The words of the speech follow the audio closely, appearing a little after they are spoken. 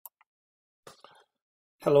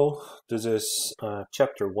Hello, this is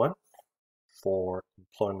chapter 1 for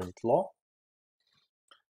employment law.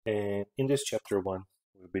 And in this chapter 1,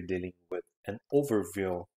 we'll be dealing with an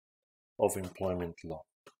overview of employment law.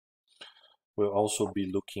 We'll also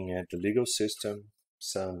be looking at the legal system,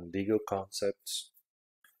 some legal concepts,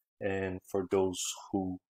 and for those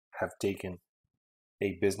who have taken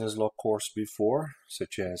a business law course before,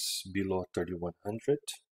 such as Law 3100,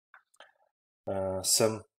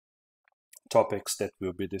 some topics that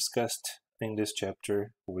will be discussed in this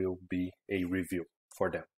chapter will be a review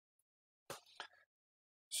for them.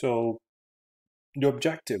 So the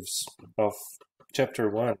objectives of chapter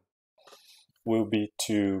 1 will be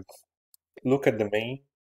to look at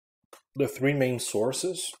the three main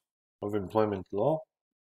sources of employment law,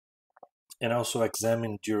 and also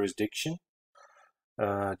examine jurisdiction.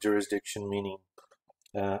 Jurisdiction meaning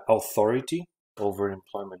authority over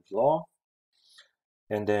employment law,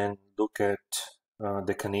 and then look at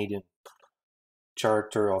the Canadian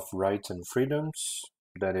Charter of Rights and Freedoms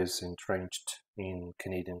that is entrenched in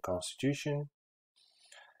Canadian Constitution,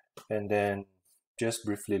 and then just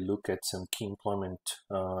briefly look at some key employment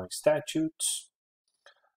statutes,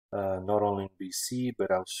 not only in BC but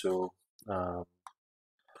also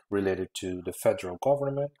related to the federal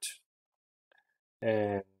government,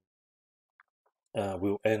 and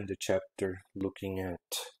we'll end the chapter looking at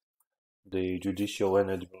the judicial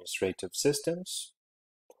and administrative systems,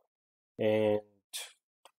 and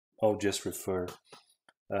I'll just refer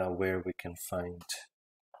where we can find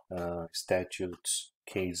statutes,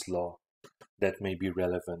 case law that may be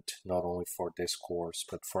relevant not only for this course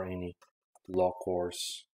but for any law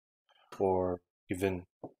course or even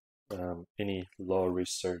any law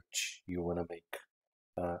research you want to make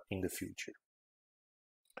in the future.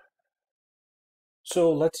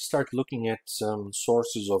 So let's start looking at some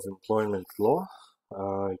sources of employment law.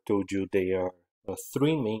 I told you there are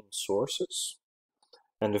three main sources,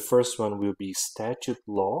 and the first one will be statute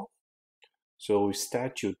law. So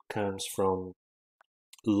statute comes from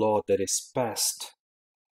law that is passed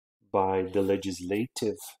by the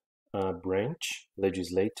legislative branch,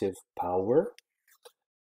 legislative power.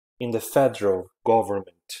 In the federal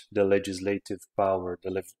government, the legislative power,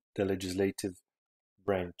 the legislative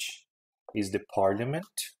branch is the parliament,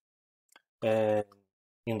 and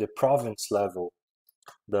in the province level,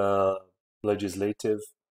 the legislative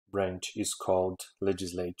branch is called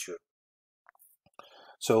legislature.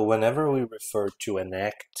 So whenever we refer to an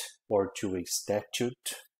act or to a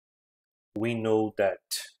statute, we know that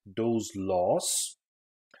those laws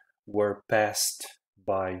were passed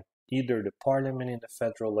by either the parliament in the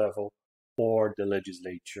federal level or the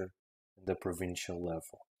legislature in the provincial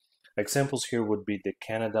level. Examples here would be the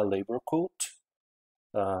Canada Labor Code,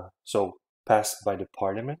 so passed by the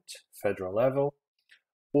parliament, federal level,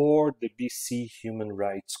 or the BC Human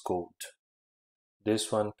Rights Code. This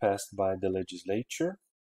one passed by the legislature,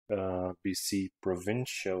 BC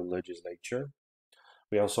Provincial Legislature.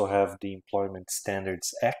 We also have the Employment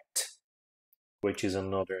Standards Act, which is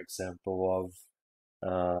another example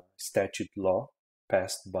of statute law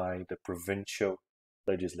passed by the provincial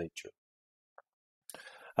legislature.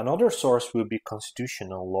 Another source will be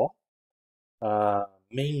constitutional law,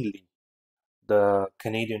 mainly the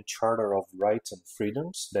Canadian Charter of Rights and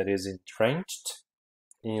Freedoms that is entrenched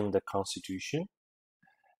in the Constitution.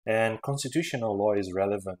 And constitutional law is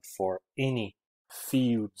relevant for any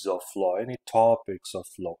fields of law, any topics of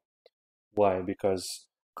law. Why? Because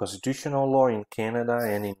constitutional law in Canada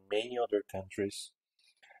and in many other countries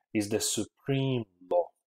is the supreme law,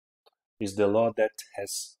 is the law that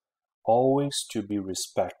has always to be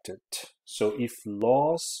respected. So if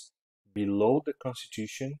laws below the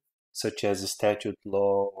Constitution, such as statute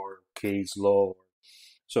law or case law,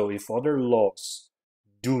 so if other laws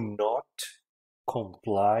do not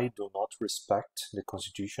comply, do not respect the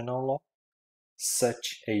constitutional law,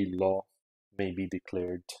 such a law may be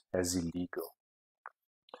declared as illegal.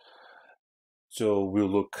 So we'll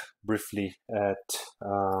look briefly at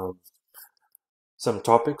some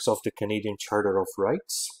topics of the Canadian Charter of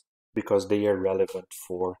Rights because they are relevant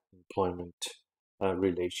for employment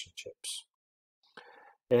relationships.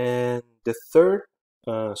 And the third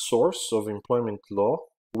source of employment law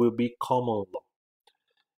will be common law.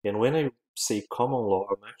 And when I say common law,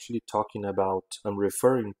 I'm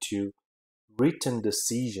referring to written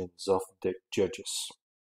decisions of the judges.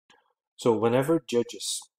 So whenever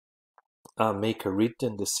judges make a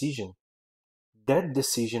written decision, that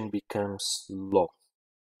decision becomes law.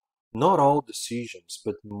 Not all decisions,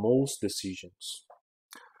 but most decisions.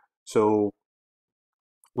 So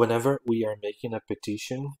whenever we are making a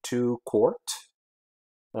petition to court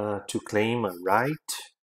to claim a right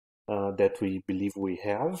that we believe we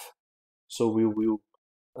have. So we will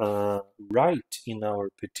write in our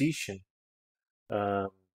petition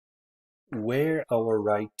where our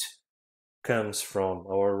right comes from.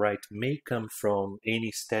 Our right may come from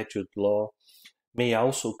any statute law, may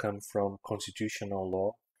also come from constitutional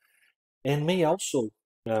law, and may also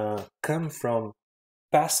come from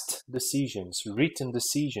past decisions, written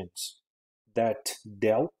decisions that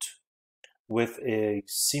dealt with a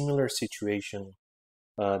similar situation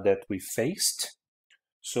that we faced.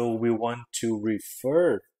 So we want to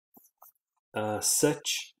refer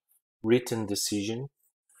such written decision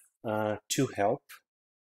to help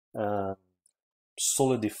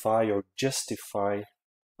solidify or justify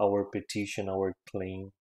our petition, our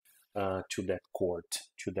claim to that court,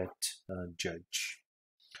 to that judge.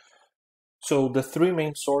 So the three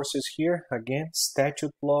main sources here, again,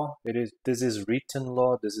 statute law. This is written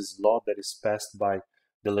law. This is law that is passed by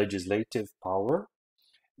the legislative power,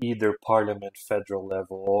 either parliament, federal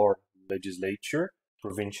level, or legislature,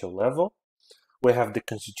 provincial level. We have the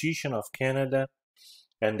Constitution of Canada,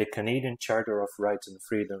 and the Canadian Charter of Rights and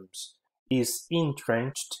Freedoms is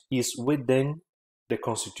entrenched, is within the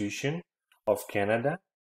Constitution of Canada.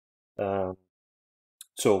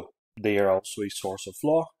 So they are also a source of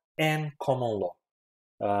law, and common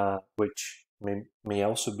law, which may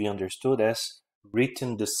also be understood as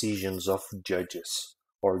written decisions of judges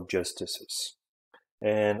or justices.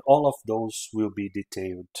 And all of those will be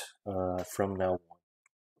detailed from now on.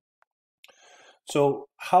 So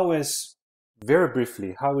very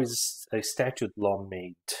briefly, how is a statute law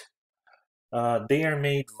made? They are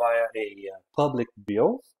made via a public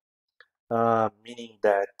bill, meaning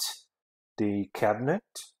that the cabinet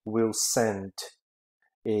will send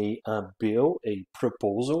a bill, a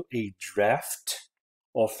proposal, a draft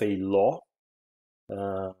of a law,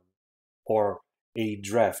 or a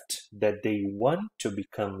draft that they want to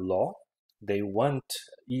become law. They want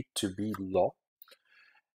it to be law.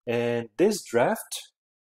 And this draft,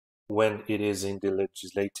 when it is in the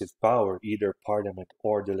legislative power, either parliament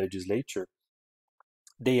or the legislature,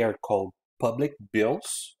 they are called public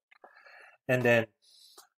bills. And then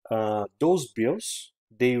those bills,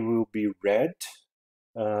 they will be read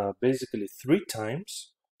basically 3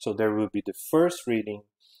 times. So there will be the first reading,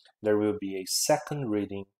 there will be a second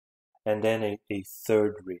reading, and then a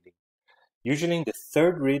third reading. Usually in the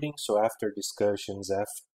third reading, so after discussions,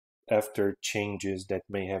 after changes that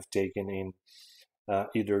may have taken in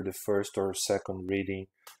either the first or second reading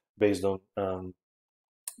based on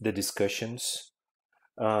the discussions.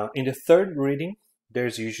 In the third reading,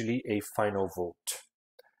 there's usually a final vote.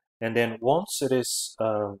 And then once it is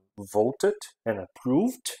voted and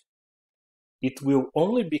approved, it will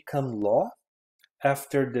only become law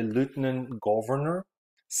after the lieutenant governor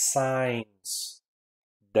signs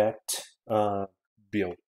that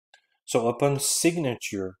bill. So upon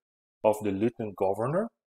signature of the lieutenant governor,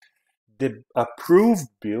 the approved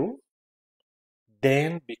bill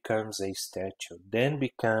then becomes a statute, then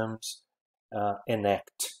becomes an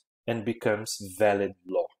act, and becomes valid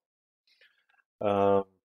law.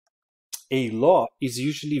 A law is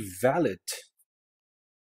usually valid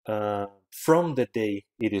from the day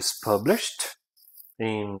it is published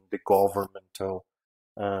in the governmental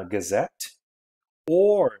gazette,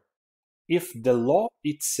 or if the law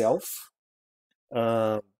itself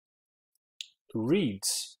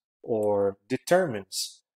reads or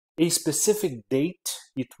determines a specific date,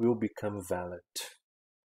 it will become valid.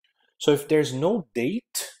 So if there's no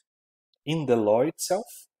date in the law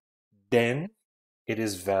itself, then it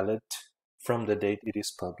is valid from the date it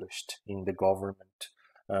is published in the government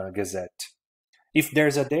gazette. If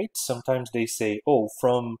there's a date, sometimes they say, oh,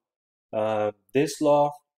 from this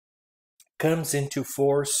law comes into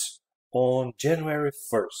force on January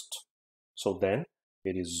 1st. So then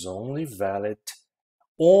it is only valid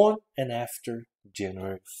on and after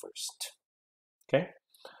January 1st.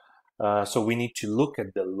 Okay? So we need to look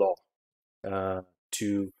at the law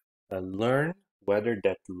to learn whether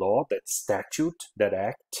that law, that statute, that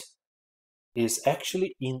act is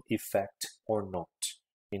actually in effect or not,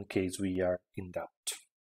 in case we are in doubt.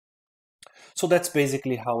 So that's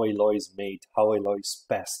basically how a law is made, how a law is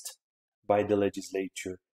passed by the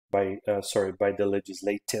legislature, by the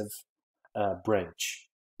legislative branch,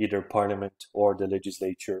 either parliament or the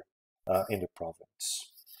legislature in the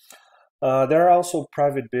province. There are also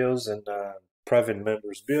private bills and private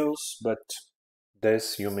members' bills, but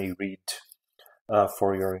this you may read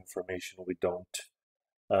for your information. We don't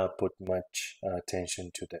put much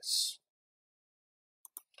attention to this.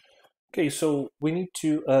 Okay, so we need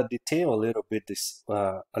to detail a little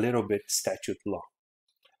bit statute law.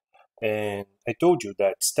 And I told you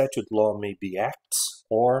that statute law may be acts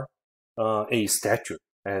or a statute,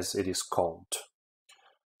 as it is called.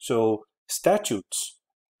 So statutes,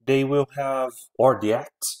 they will have, or the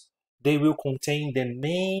acts, they will contain the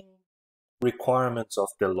main requirements of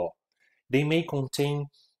the law. They may contain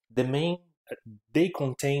the main, they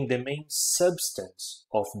contain the main substance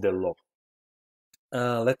of the law.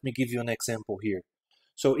 Let me give you an example here.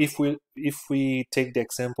 So if we take the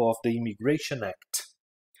example of the Immigration Act,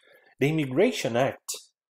 the Immigration Act,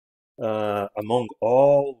 among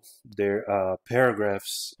all their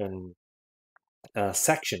paragraphs and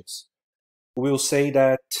sections, will say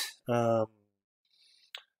that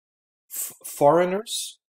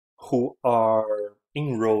foreigners who are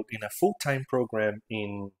enrolled in a full-time program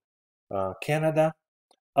in Canada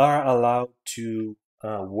are allowed to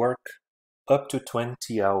work up to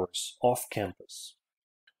 20 hours off campus.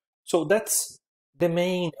 So that's the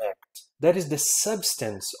main act. That is the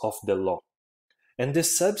substance of the law. And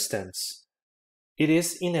this substance, it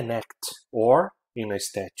is in an act or in a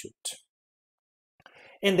statute.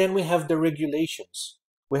 And then we have the regulations.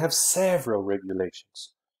 We have several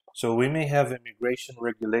regulations. So we may have immigration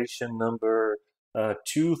regulation number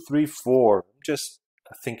 234. I'm just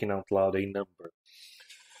thinking out loud a number.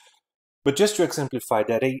 But just to exemplify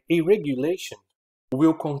that, a regulation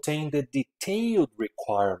will contain the detailed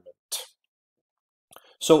requirement.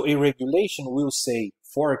 So a regulation will say,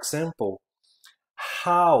 for example,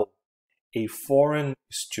 how a foreign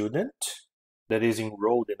student that is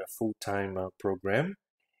enrolled in a full-time program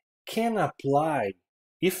can apply,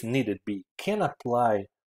 if needed be, can apply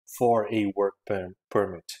for a work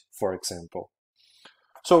permit, for example.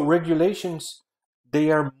 So regulations,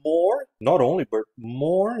 they are more, not only, but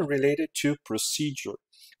more related to procedure.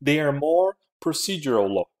 They are more procedural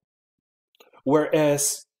law.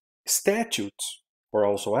 Whereas statutes, or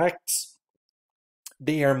also acts,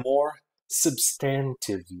 they are more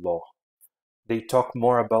substantive law. They talk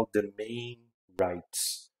more about the main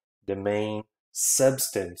rights, the main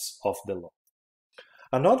substance of the law.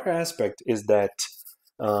 Another aspect is that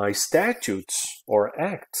statutes or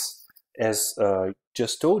acts, as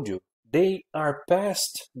just told you, they are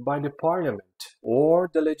passed by the parliament or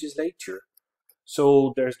the legislature.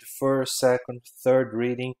 So there's the first, second, third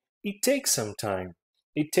reading. It takes some time.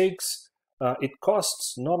 It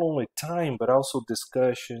costs not only time, but also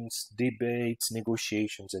discussions, debates,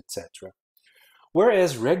 negotiations, etc.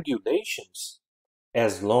 Whereas regulations,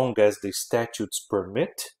 as long as the statutes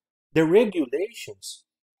permit, the regulations,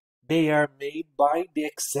 they are made by the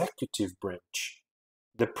executive branch,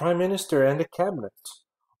 the prime minister and the cabinet,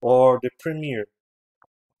 or the premier,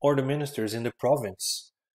 or the ministers in the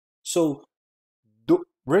province. So the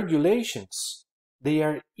regulations, they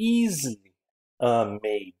are easily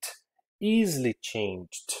made, easily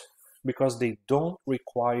changed, because they don't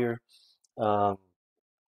require the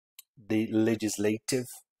legislative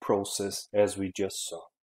process as we just saw.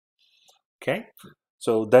 Okay,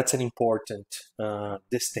 so that's an important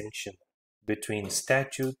distinction between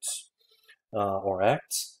statutes or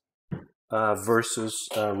acts versus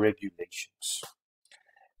regulations.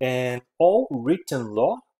 And all written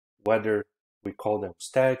law, whether we call them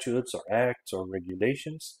statutes or acts or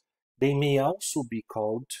regulations, they may also be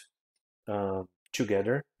called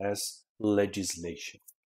together as legislation.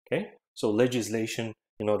 Okay, so legislation,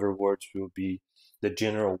 in other words, will be the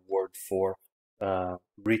general word for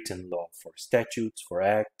written law, for statutes, for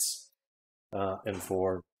acts, and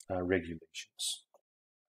for regulations.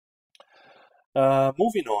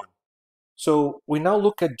 Moving on. So we now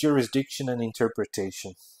look at jurisdiction and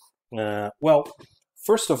interpretation. Well,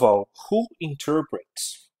 first of all, who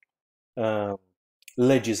interprets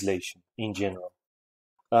legislation in general?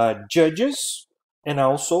 Judges and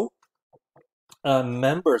also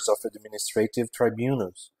members of administrative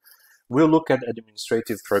tribunals. We'll look at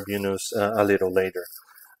administrative tribunals a little later.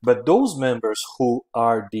 But those members who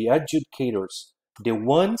are the adjudicators, the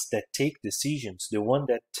ones that take decisions, the ones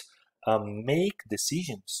that make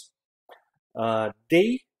decisions,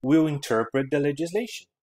 they will interpret the legislation.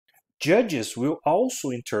 Judges will also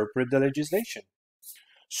interpret the legislation.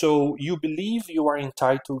 So you believe you are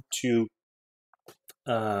entitled to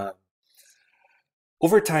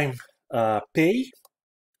overtime pay,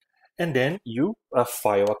 and then you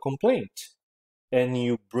file a complaint, and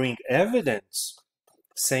you bring evidence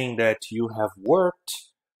saying that you have worked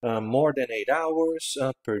more than 8 hours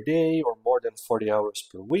per day or more than 40 hours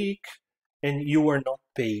per week, and you are not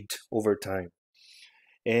paid overtime.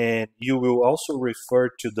 And you will also refer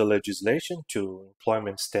to the legislation, to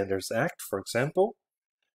Employment Standards Act, for example,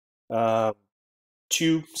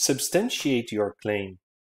 to substantiate your claim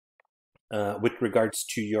with regards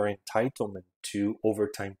to your entitlement to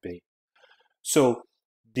overtime pay. So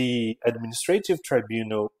the administrative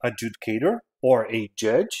tribunal adjudicator or a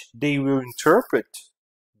judge, they will interpret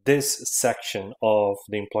this section of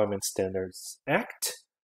the Employment Standards Act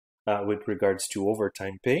with regards to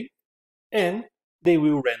overtime pay, and they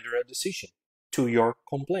will render a decision to your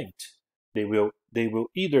complaint. They will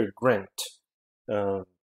either grant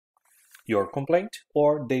your complaint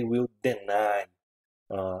or they will deny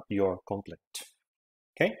your complaint.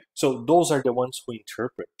 Okay, so those are the ones who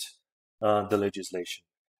interpret the legislation.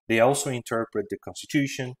 They also interpret the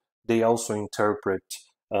Constitution. They also interpret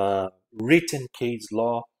written case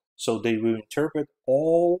law. So they will interpret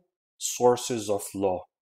all sources of law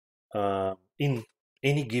in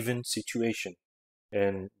any given situation.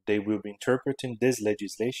 And they will be interpreting this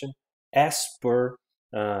legislation as per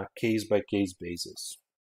case-by-case basis.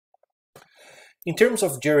 In terms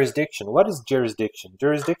of jurisdiction, what is jurisdiction?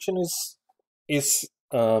 Jurisdiction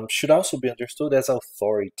should also be understood as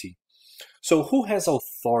authority. So who has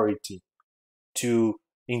authority to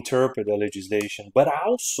interpret the legislation, but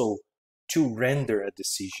also to render a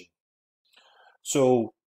decision?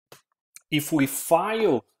 So if we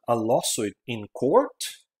file a lawsuit in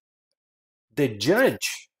court, the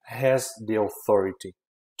judge has the authority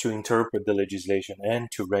to interpret the legislation and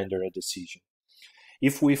to render a decision.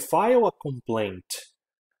 If we file a complaint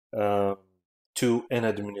to an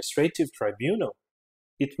administrative tribunal,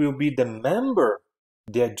 it will be the member,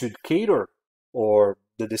 the adjudicator, or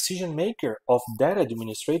the decision maker of that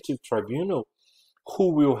administrative tribunal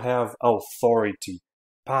who will have authority,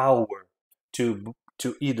 power to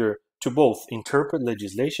both interpret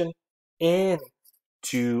legislation and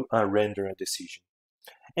to render a decision.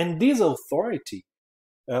 And this authority,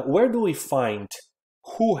 where do we find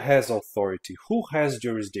who has authority, who has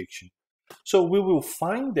jurisdiction? So we will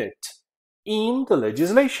find it in the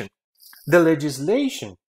legislation. The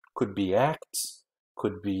legislation could be acts,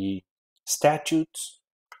 could be statutes,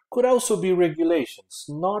 could also be regulations.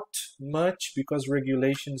 Not much, because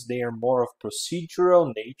regulations, they are more of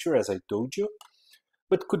procedural nature, as I told you,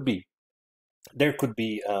 but could be. There could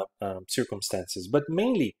be circumstances, but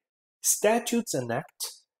mainly statutes and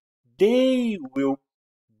acts, they will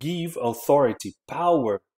give authority,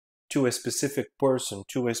 power to a specific person,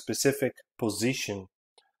 to a specific position,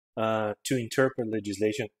 to interpret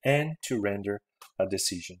legislation and to render a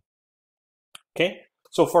decision. Okay,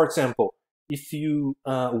 so for example, if you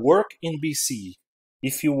work in BC,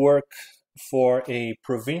 if you work for a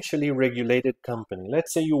provincially regulated company,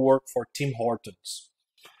 let's say you work for Tim Hortons,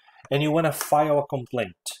 and you want to file a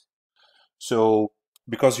complaint. So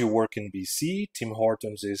because you work in BC, Tim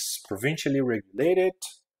Hortons is provincially regulated,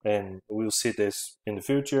 and we'll see this in the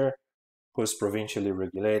future, who is provincially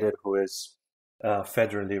regulated, who is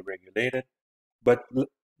federally regulated. But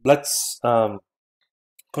let's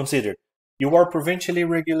consider, you are provincially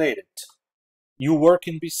regulated, you work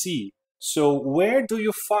in BC, so where do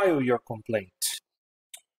you file your complaint?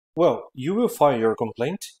 Well, you will file your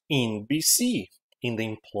complaint in BC, in the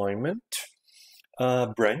employment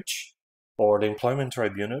branch or the employment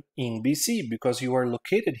tribunal in BC, because you are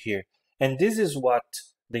located here. And this is what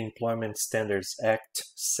the Employment Standards Act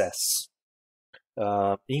says.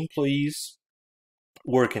 Employees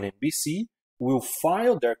working in BC will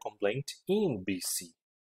file their complaint in BC.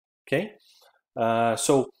 Okay,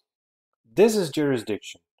 so this is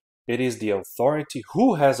jurisdiction. It is the authority.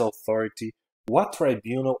 Who has authority? What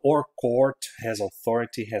tribunal or court has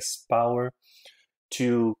authority, has power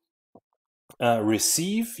to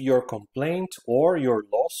receive your complaint or your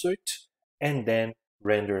lawsuit and then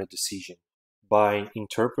render a decision by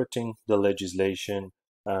interpreting the legislation,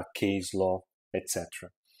 case law, etc.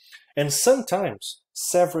 And sometimes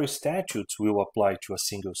several statutes will apply to a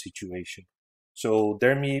single situation. So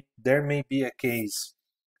there may be a case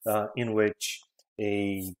in which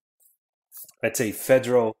let's say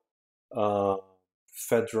federal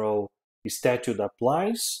statute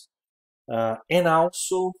applies, and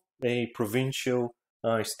also a provincial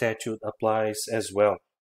statute applies as well.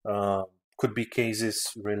 Could be cases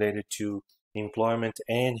related to employment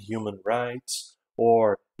and human rights,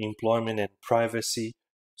 or employment and privacy.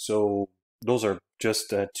 So those are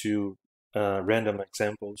just two random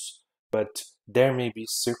examples, but there may be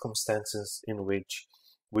circumstances in which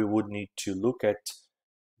we would need to look at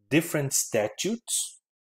different statutes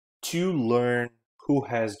to learn who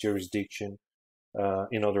has jurisdiction,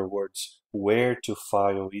 in other words, where to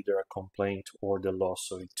file either a complaint or the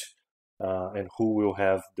lawsuit, and who will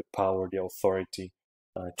have the power, the authority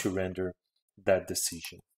to render that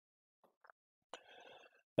decision.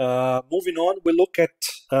 Moving on, we look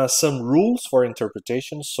at some rules for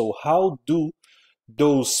interpretation. So how do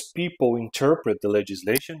those people interpret the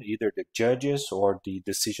legislation, either the judges or the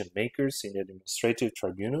decision makers in administrative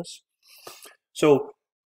tribunals. So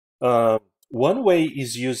one way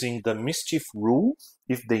is using the mischief rule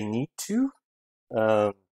if they need to.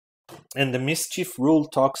 And the mischief rule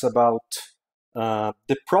talks about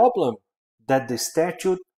the problem that the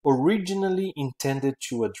statute originally intended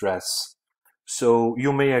to address. So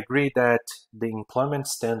you may agree that the Employment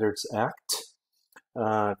Standards Act,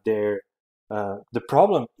 the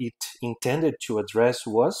problem it intended to address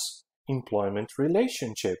was employment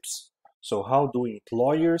relationships. So how do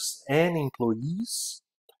employers and employees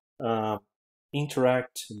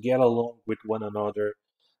interact, get along with one another?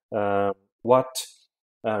 What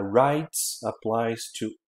rights applies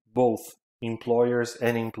to both employers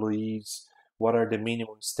and employees? What are the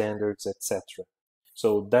minimum standards, etc.?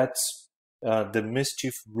 So that's the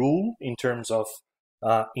mischief rule in terms of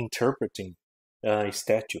interpreting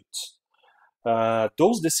statutes.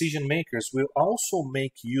 Those decision makers will also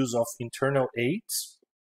make use of internal aids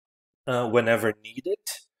whenever needed.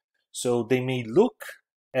 So they may look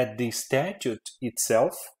at the statute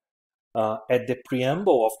itself, at the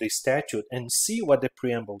preamble of the statute, and see what the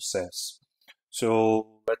preamble says.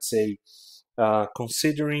 So let's say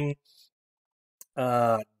considering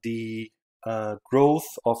the growth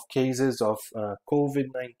of cases of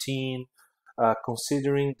COVID-19,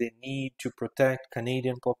 considering the need to protect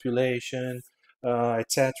Canadian population,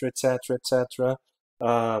 etc., etc., etc.,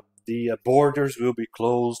 the borders will be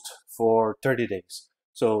closed for 30 days.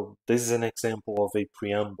 So this is an example of a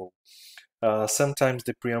preamble. Sometimes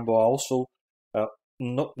the preamble also,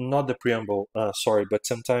 not the preamble, sorry, but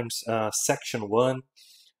sometimes section 1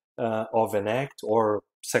 of an act, or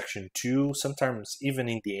section 2, sometimes even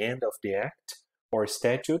in the end of the act or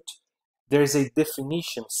statute, there's a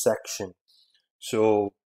definition section.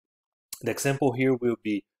 So the example here will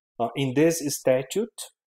be, in this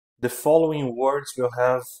statute, the following words will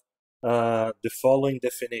have the following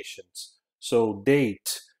definitions. So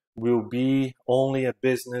date will be only a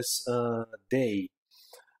business day.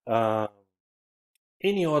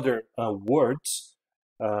 Any other words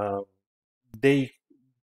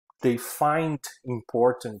they find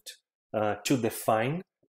important to define,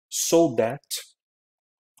 so that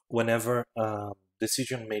whenever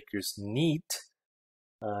decision makers need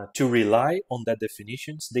to rely on that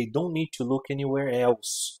definitions, they don't need to look anywhere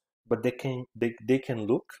else, but they can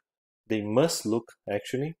look, they must look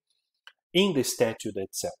actually, in the statute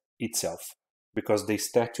itself, because the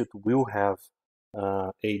statute will have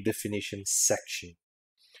a definition section.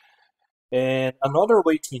 And another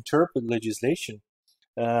way to interpret legislation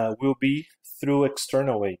will be through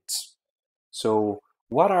external aids. So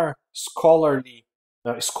what are scholars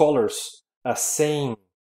saying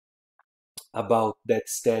about that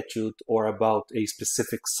statute or about a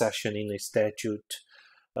specific section in a statute?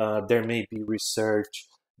 There may be research,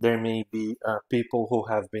 there may be people who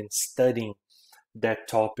have been studying that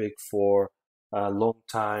topic for a long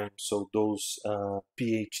time, so those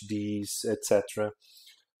PhDs, etc.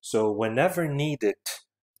 So whenever needed,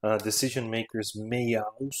 decision makers may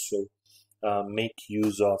also make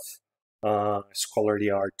use of scholarly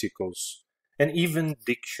articles and even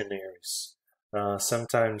dictionaries.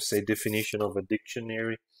 Sometimes a definition of a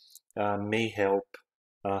dictionary may help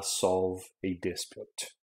solve a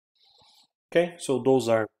dispute. Okay, so those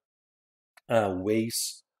are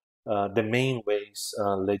ways, the main ways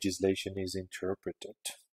legislation is interpreted.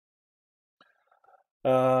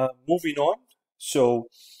 Moving on, so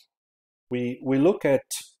we look at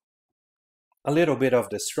a little bit of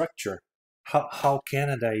the structure, how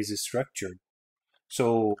Canada is structured.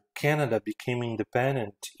 So Canada became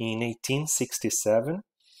independent in 1867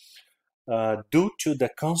 due to the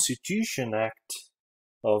Constitution Act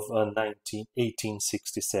of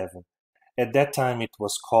 1867. At that time, it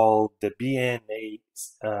was called the BNAA,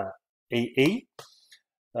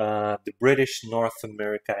 the British North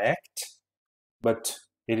America Act, but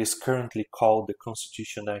it is currently called the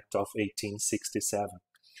Constitution Act of 1867.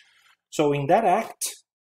 So in that act,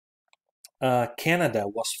 Canada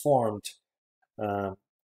was formed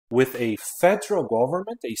with a federal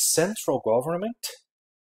government, a central government,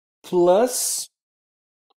 plus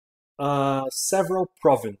several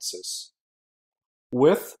provinces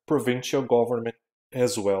with provincial government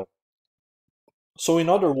as well. So in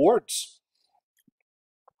other words,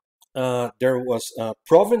 there was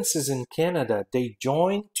provinces in Canada, they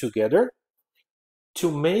joined together to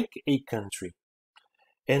make a country,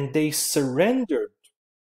 and they surrendered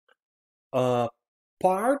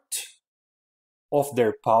part of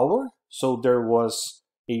their power. So there was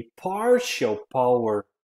a partial power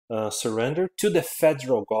surrender to the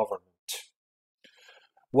federal government.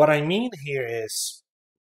 What I mean here is,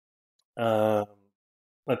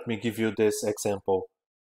 let me give you this example.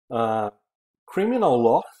 Criminal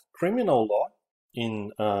law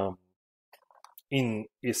in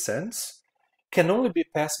essence can only be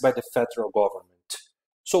passed by the federal government.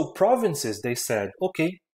 So provinces, they said,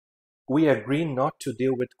 okay, we agree not to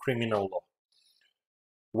deal with criminal law.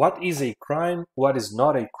 What is a crime, what is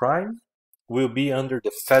not a crime, will be under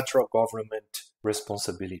the federal government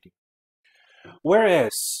responsibility.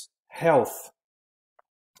 Whereas healthcare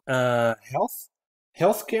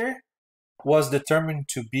was determined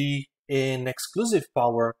to be an exclusive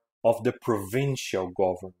power of the provincial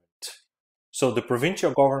government. So the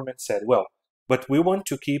provincial government said, well, but we want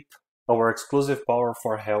to keep our exclusive power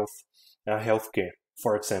for healthcare,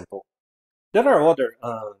 for example. There are other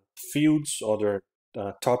fields, other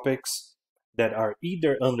topics that are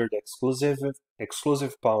either under the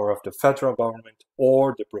exclusive power of the federal government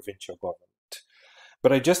or the provincial government.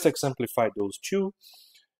 But I just exemplified those two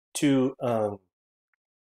to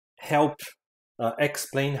help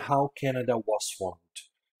explain how Canada was formed.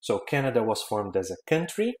 So Canada was formed as a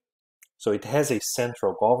country, so it has a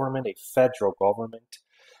central government, a federal government.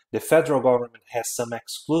 The federal government has some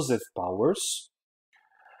exclusive powers,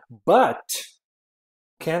 but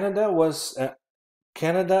Canada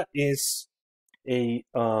is a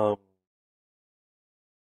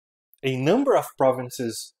number of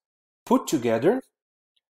provinces put together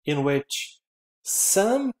in which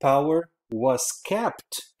some power was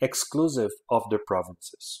kept exclusive of the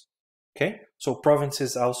provinces. Okay, so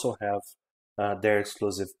provinces also have their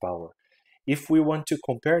exclusive power. If we want to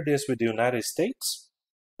compare this with the United States,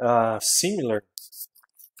 similar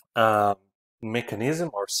mechanism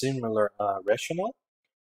or similar rationale.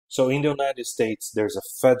 So in the United States, there's a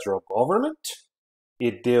federal government.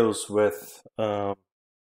 It deals with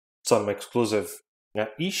some exclusive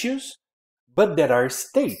issues, but there are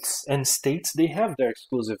states, and states, they have their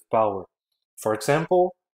exclusive power. For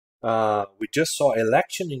example, we just saw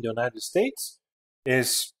election in the United States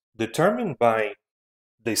is determined by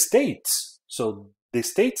the states. So the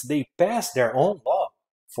states, they pass their own law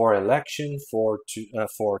for election, for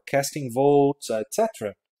casting votes,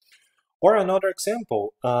 etc. Or another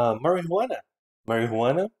example, marijuana.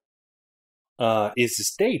 Marijuana is a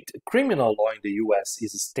state. Criminal law in the US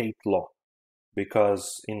is a state law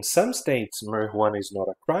because in some states, marijuana is not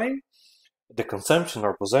a crime. The consumption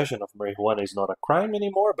or possession of marijuana is not a crime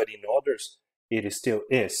anymore, but in others, it still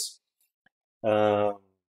is.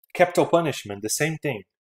 Capital punishment, the same thing.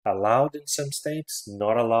 Allowed in some states,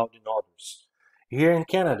 not allowed in others. Here in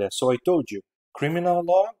Canada, so I told you, criminal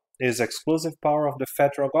law is exclusive power of the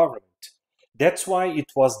federal government. That's why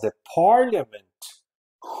it was the parliament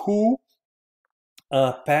who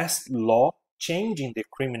passed law changing the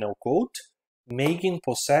criminal code, making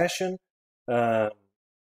possession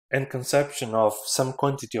and consumption of some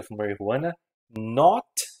quantity of marijuana not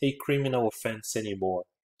a criminal offense anymore,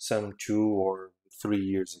 some 2 or 3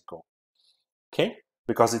 years ago. Okay?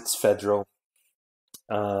 Because it's federal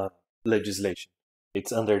legislation.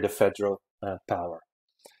 It's under the federal power.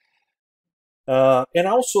 And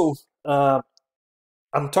also,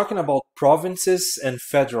 I'm talking about provinces and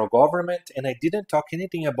federal government, and I didn't talk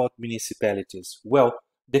anything about municipalities. Well,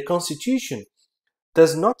 the Constitution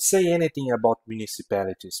does not say anything about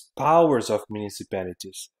municipalities, powers of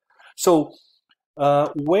municipalities. So,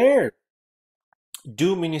 where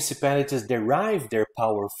do municipalities derive their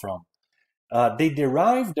power from? They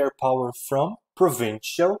derive their power from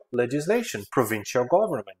provincial legislation, provincial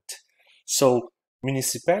government. So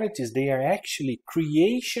municipalities, they are actually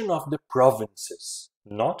creation of the provinces,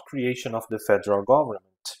 not creation of the federal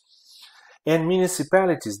government. And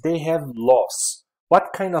municipalities, they have laws.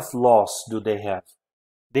 What kind of laws do they have?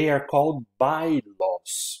 They are called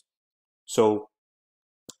bylaws. So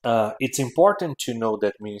it's important to know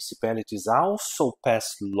that municipalities also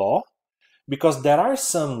pass law, because there are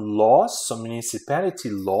some laws, some municipality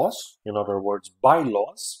laws, in other words,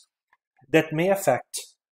 bylaws, that may affect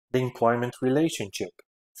the employment relationship.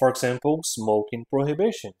 For example, smoking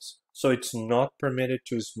prohibitions. So it's not permitted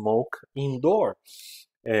to smoke indoor.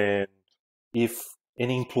 And if an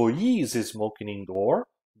employee is smoking indoor,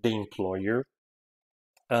 the employer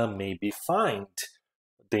may be fined.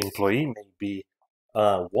 The employee may be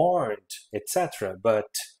warned, etc. But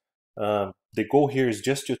the goal here is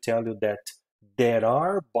just to tell you that there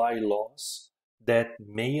are bylaws that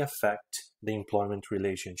may affect the employment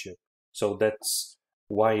relationship. So that's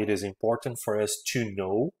why it is important for us to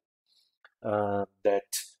know that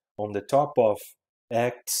on the top of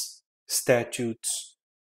acts, statutes,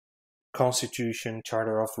 Constitution,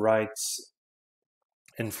 Charter of Rights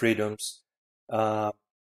and Freedoms,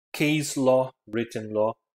 case law, written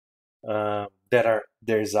law, there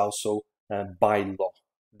is also bylaw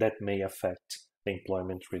that may affect the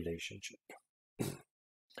employment relationship.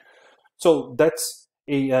 So that's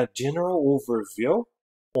a general overview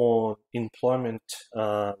on employment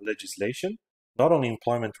legislation, not only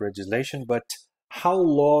employment legislation, but how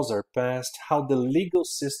laws are passed, how the legal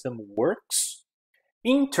system works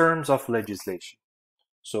in terms of legislation.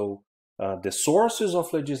 So the sources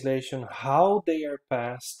of legislation, how they are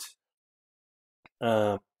passed,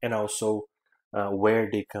 and also where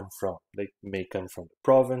they come from. They may come from the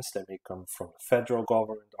province, they may come from the federal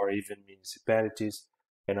government, or even municipalities,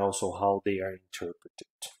 and also how they are interpreted.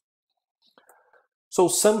 So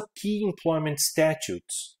some key employment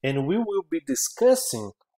statutes, and we will be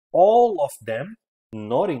discussing all of them,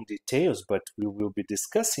 not in details, but we will be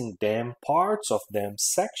discussing them, parts of them,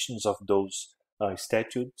 sections of those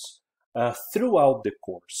statutes throughout the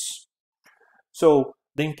course. So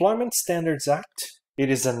the Employment Standards Act, it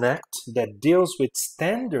is an act that deals with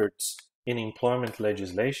standards in employment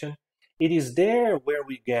legislation. It is there where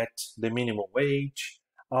we get the minimum wage,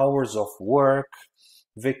 hours of work,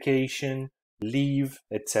 vacation, leave,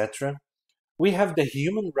 etc. We have the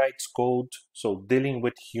Human Rights Code, so dealing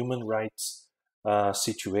with human rights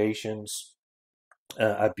situations,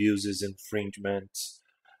 abuses, infringements.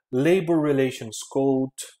 Labor Relations Code,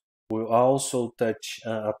 we'll also touch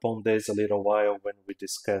upon this a little while when we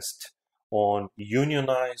discussed on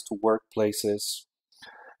unionized workplaces.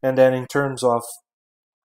 And then in terms of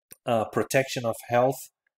protection of health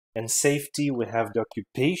and safety, we have the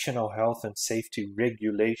Occupational Health and Safety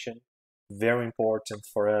Regulation, very important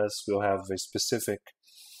for us. We'll have a specific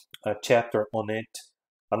chapter on it.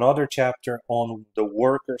 Another chapter on the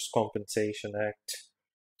Workers' Compensation Act.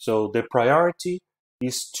 So the priority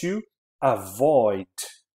is to avoid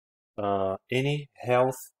any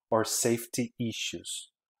health or safety issues.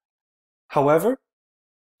 However,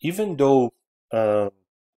 even though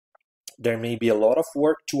there may be a lot of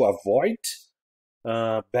work to avoid,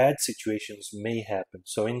 bad situations may happen.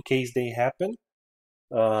 So in case they happen,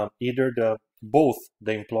 either both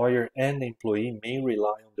the employer and the employee may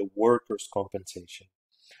rely on the workers' compensation.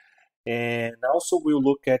 And also we'll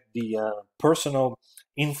look at the Personal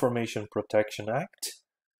Information Protection Act,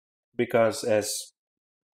 because as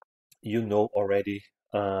you know already,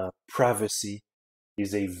 privacy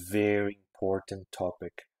is a very important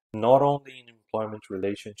topic, not only in employment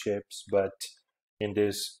relationships, but in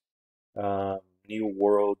this new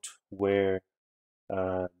world where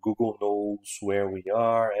Google knows where we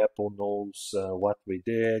are, Apple knows what we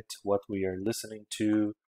did, what we are listening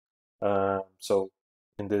to. So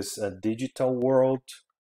in this digital world,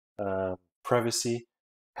 privacy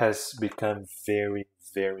has become very,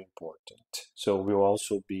 very important. So we'll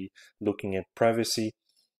also be looking at privacy,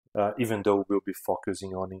 even though we'll be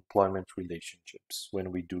focusing on employment relationships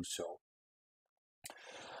when we do so.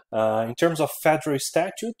 In terms of federal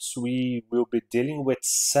statutes, we will be dealing with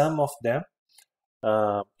some of them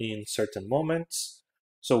in certain moments.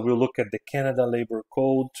 So we'll look at the Canada Labor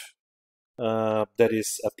Code that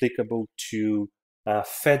is applicable to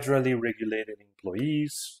federally regulated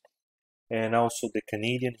employees, and also the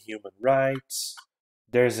Canadian Human Rights.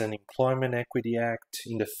 There's an Employment Equity Act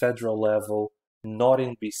in the federal level, not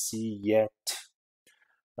in BC yet.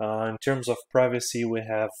 In terms of privacy, we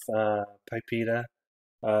have PIPEDA,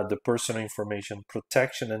 the Personal Information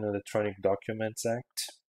Protection and Electronic Documents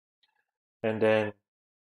Act. And then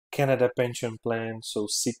Canada Pension Plan, so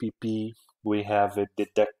CPP, we have it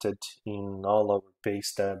deducted in all our pay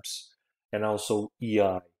stubs, and also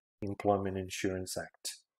EI, Employment Insurance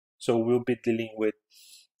Act. So we'll be dealing with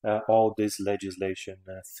all this legislation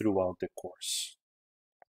throughout the course.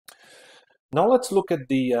 Now let's look at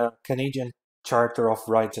the Canadian Charter of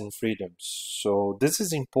Rights and Freedoms. So this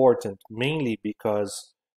is important mainly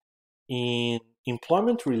because in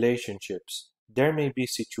employment relationships, there may be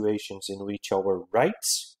situations in which our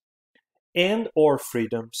rights and or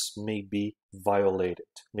freedoms may be violated,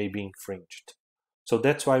 may be infringed. So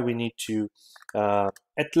that's why we need to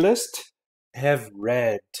at least have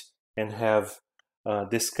read and have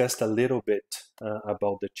discussed a little bit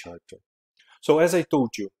about the Charter. So as I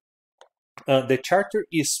told you, the Charter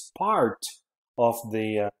is part of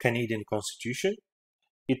the Canadian Constitution.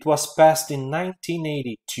 It was passed in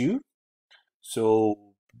 1982, so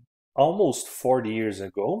almost 40 years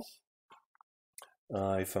ago,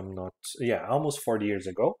 almost 40 years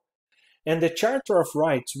ago. And the Charter of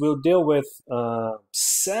Rights will deal with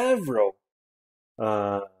several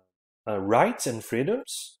rights and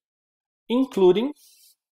freedoms, including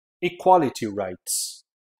equality rights.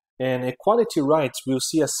 And equality rights, we'll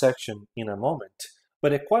see a section in a moment,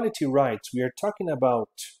 but equality rights, we are talking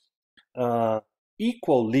about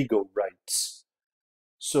equal legal rights.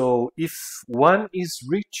 So if one is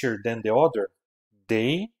richer than the other,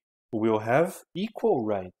 they will have equal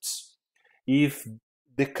rights. If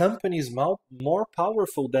the company is more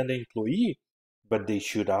powerful than the employee, but they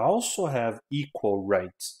should also have equal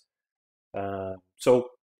rights. So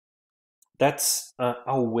that's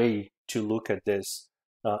a way to look at this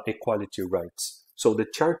equality rights. So the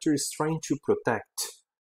charter is trying to protect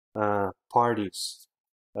parties,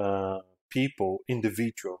 people,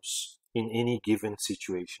 individuals in any given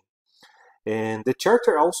situation. And the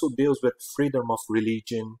charter also deals with freedom of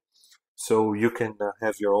religion, so you can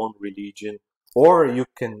have your own religion, or you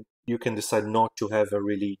can decide not to have a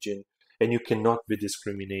religion, and you cannot be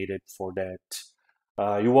discriminated for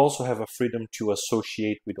that. You also have a freedom to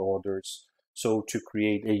associate with others, so to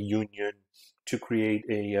create a union, to create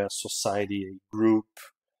a society, a group.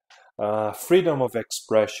 Freedom of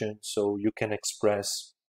expression, so you can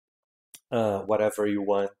express whatever you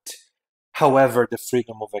want. However, the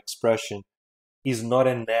freedom of expression is not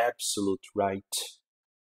an absolute right.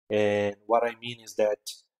 And what I mean is that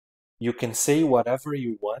you can say whatever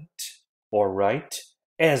you want or write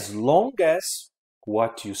as long as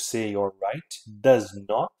what you say or write does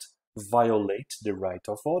not violate the right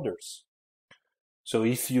of others. So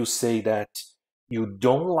if you say that you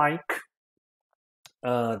don't like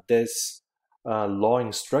this law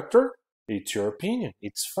instructor, it's your opinion.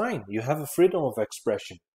 It's fine. You have a freedom of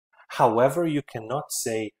expression. However, you cannot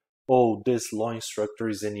say, oh, this law instructor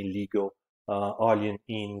is an illegal alien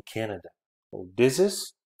in Canada. Oh, this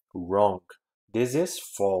is wrong. This is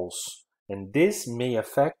false. And this may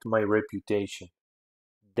affect my reputation.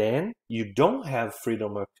 Then you don't have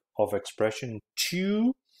freedom of expression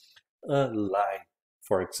to lie,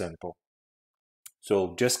 for example.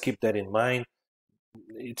 So just keep that in mind.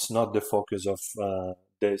 It's not the focus of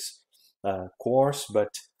this course, but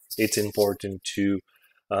it's important to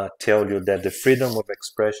tell you that the freedom of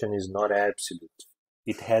expression is not absolute.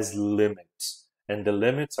 It has limits, and the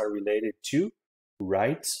limits are related to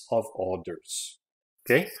rights of others.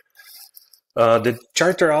 Okay. The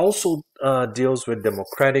Charter also deals with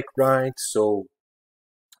democratic rights. So,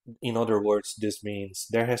 in other words, this means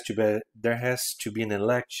there has to be an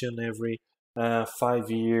election every 5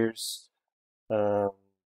 years. Um,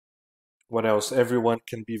 what else? Everyone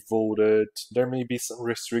can be voted. There may be some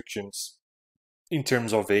restrictions in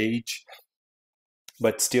terms of age,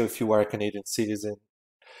 but still, if you are a Canadian citizen,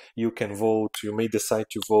 you can vote. You may decide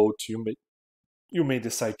to vote. You may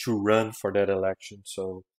decide to run for that election.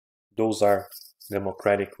 So those are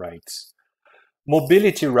democratic rights.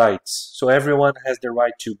 Mobility rights. So everyone has the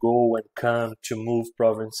right to go and come, to move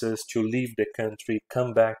provinces, to leave the country,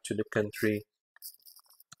 come back to the country.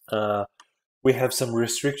 We have some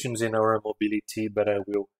restrictions in our mobility, but I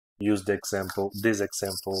will use this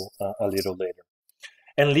example a little later.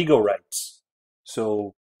 And legal rights.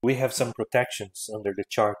 So we have some protections under the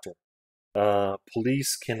Charter.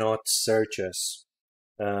 Police cannot search us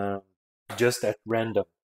just at random.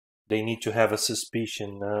 They need to have a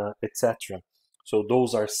suspicion, etc. So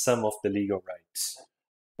those are some of the legal rights.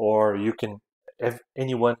 Or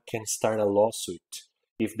anyone can start a lawsuit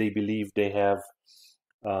if they believe they have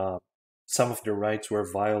some of their rights were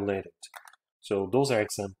violated. So those are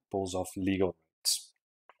examples of legal rights.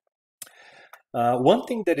 One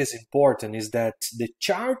thing that is important is that the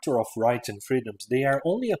Charter of Rights and Freedoms, they are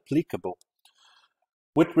only applicable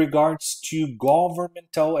with regards to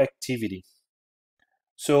governmental activity.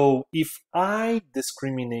 So if I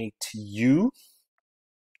discriminate you,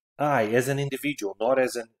 I as an individual, not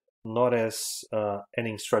as an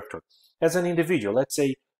instructor, as an individual, let's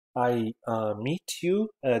say I meet you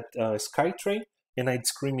at SkyTrain and I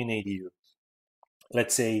discriminate you.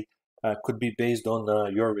 Let's say could be based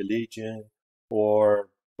on your religion or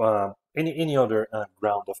any other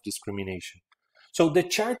ground of discrimination. So the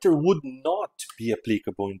Charter would not be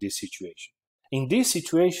applicable in this situation. In this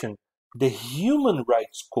situation, the Human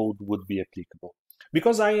Rights Code would be applicable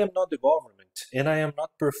because I am not the government and I am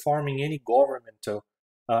not performing any governmental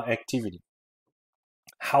activity.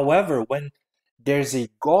 However, when there's a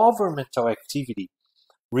governmental activity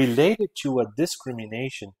related to a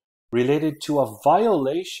discrimination, related to a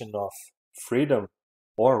violation of freedom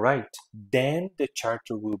or right, then the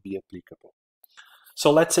Charter will be applicable.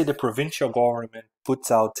 So let's say the provincial government puts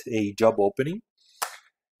out a job opening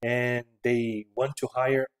and they want to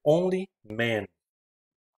hire only men.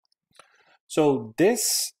 So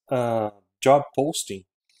this job posting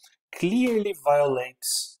clearly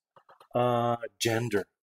violates gender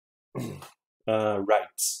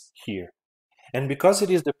rights here. And because it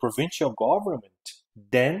is the provincial government,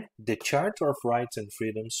 then the Charter of Rights and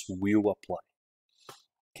Freedoms will apply.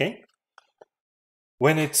 Okay?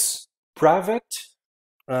 When it's private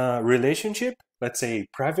relationship, let's say a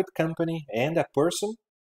private company and a person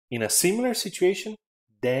in a similar situation,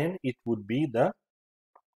 then it would be the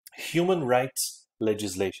human rights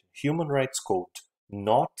legislation, human rights code,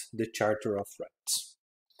 not the Charter of Rights.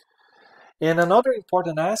 And another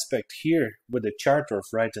important aspect here with the Charter of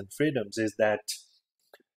Rights and Freedoms is that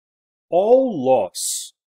all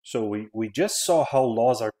laws, so we just saw how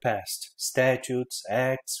laws are passed, statutes,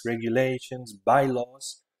 acts, regulations,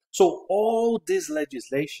 bylaws. So all this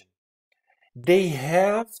legislation, they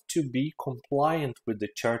have to be compliant with the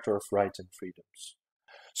Charter of Rights and Freedoms.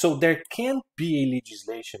 So there can't be a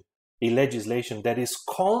legislation that is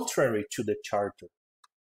contrary to the Charter.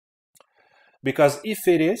 Because if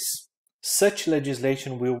it is, such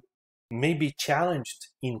legislation may be challenged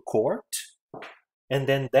in court, and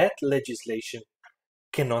then that legislation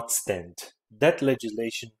cannot stand. That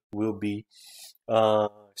legislation will be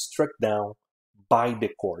struck down by the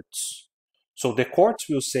courts. So the courts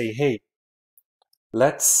will say, hey,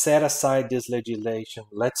 let's set aside this legislation,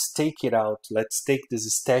 let's take it out, let's take this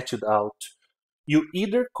statute out. You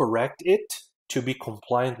either correct it to be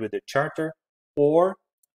compliant with the Charter or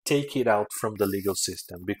take it out from the legal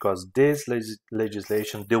system, because this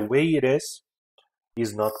legislation, the way it is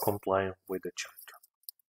not compliant with the Charter.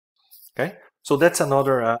 Okay, so that's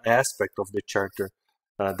another aspect of the Charter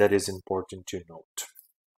that is important to note.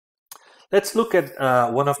 Let's look at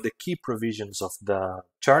one of the key provisions of the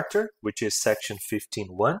Charter, which is section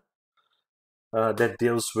 15.1, that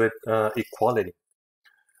deals with equality.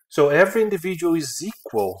 So every individual is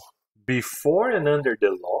equal before and under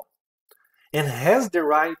the law and has the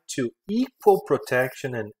right to equal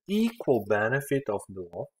protection and equal benefit of the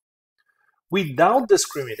law without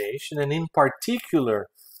discrimination, and in particular,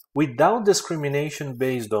 without discrimination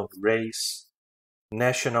based on race,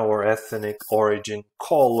 national or ethnic origin,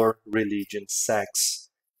 color, religion, sex,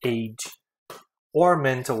 age, or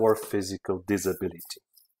mental or physical disability.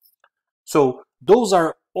 So those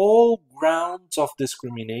are all grounds of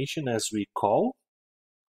discrimination, as we call,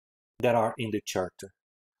 that are in the Charter.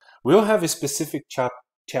 We'll have a specific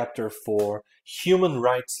chapter for human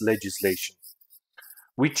rights legislation,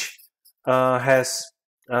 which has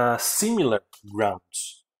similar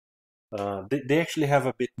grounds. They actually have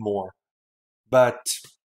a bit more, but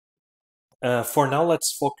for now,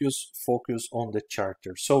 let's focus on the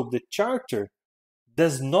Charter. So the Charter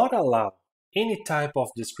does not allow any type of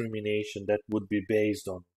discrimination that would be based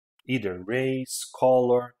on either race,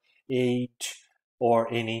 color, age, or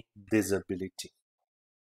any disability.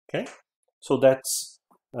 Okay, so that's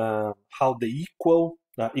how the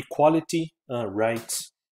equality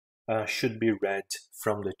rights should be read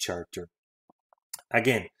from the Charter.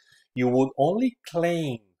 Again, you would only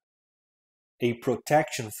claim a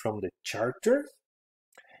protection from the Charter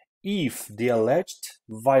if the alleged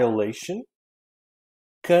violation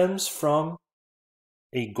comes from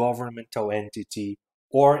a governmental entity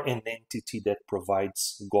or an entity that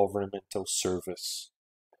provides governmental service.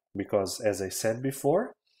 Because, as I said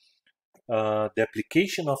before, the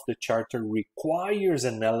application of the Charter requires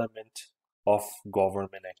an element of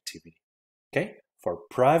government activity. Okay? For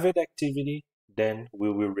private activity, then we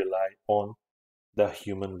will rely on the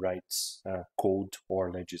human rights code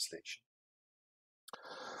or legislation.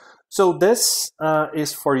 So this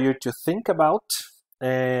is for you to think about,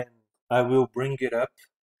 and I will bring it up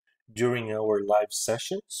during our live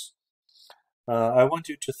sessions. I want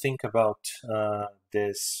you to think about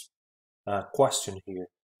this question here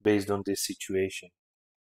based on this situation.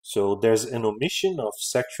 So there's an omission of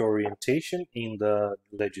sexual orientation in the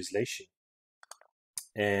legislation.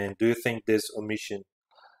 And do you think this omission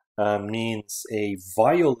means a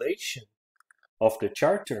violation of the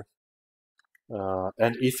Charter?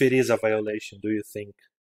 And if it is a violation, do you think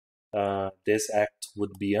this act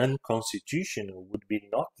would be unconstitutional, would be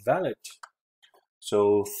not valid?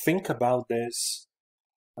 So think about this,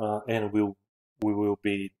 and we will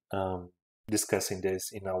be discussing this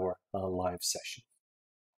in our live session.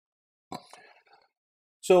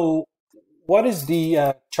 So what is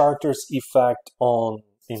the Charter's effect on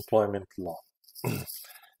employment law?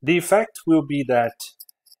 The effect will be that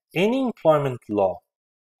any employment law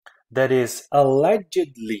that is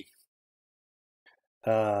allegedly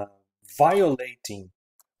violating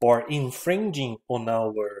or infringing on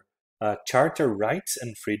our Charter rights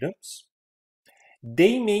and freedoms,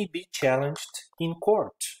 they may be challenged in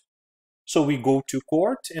court. So we go to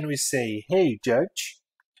court and we say, hey, judge,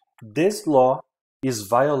 this law is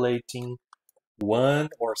violating one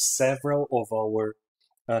or several of our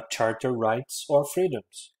Charter rights or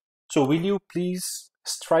freedoms. So will you please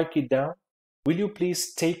strike it down? Will you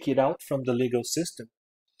please take it out from the legal system?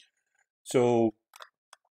 So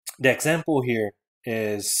The example here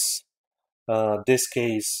is this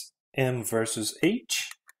case M versus H,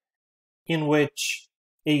 in which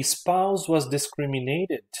a spouse was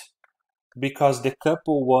discriminated because the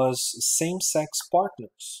couple was same-sex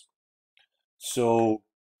partners. So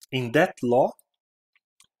in that law,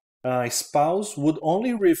 a spouse would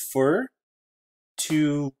only refer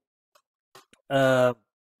to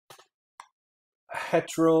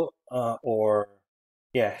hetero or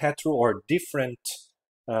different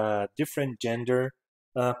gender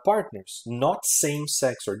partners, not same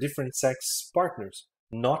sex, or different sex partners,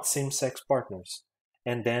 not same sex partners.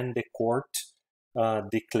 And then the court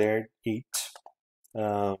declared it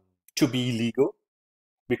to be illegal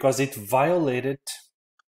because it violated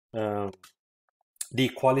the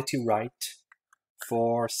equality right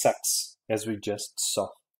for sex, as we just saw.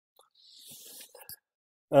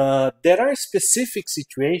 There are specific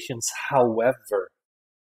situations, however,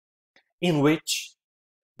 in which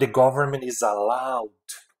the government is allowed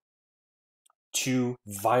to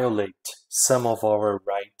violate some of our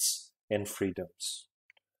rights and freedoms.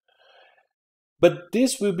 But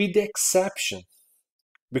this will be the exception,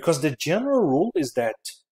 because the general rule is that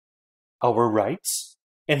our rights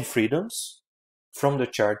and freedoms from the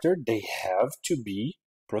Charter, they have to be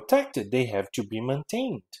protected, they have to be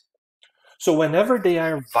maintained. So whenever they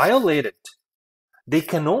are violated, they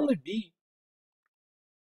can only be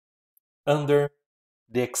under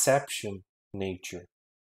the exception nature.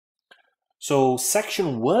 So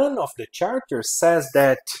Section 1 of the Charter says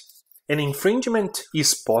that an infringement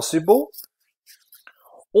is possible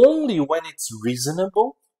only when it's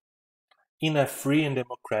reasonable in a free and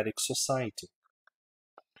democratic society.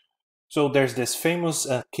 So there's this famous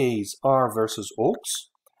case R versus Oakes.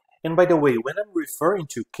 And by the way, when I'm referring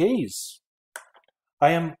to case, I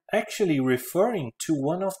am actually referring to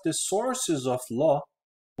one of the sources of law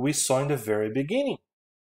we saw in the very beginning.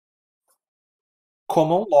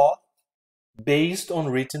 Common law based on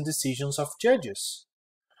written decisions of judges.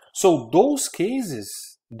 So those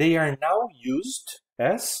cases, they are now used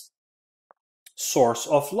as source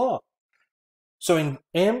of law. So in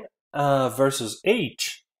M versus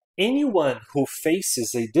H, anyone who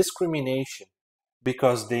faces a discrimination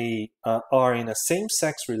because they are in a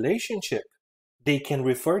same-sex relationship, they can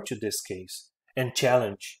refer to this case and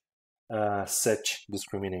challenge such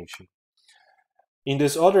discrimination. In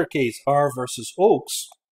this other case, R versus Oakes,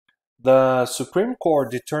 the Supreme Court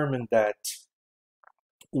determined that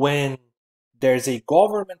when there's a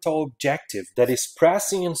governmental objective that is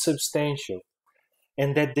pressing and substantial,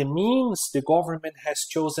 and that the means the government has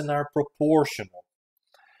chosen are proportional,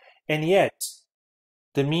 and yet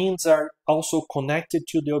the means are also connected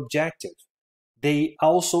to the objective, they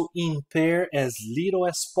also impair as little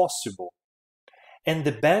as possible, and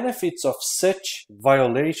the benefits of such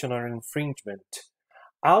violation or infringement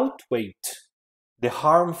outweigh the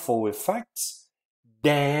harmful effects,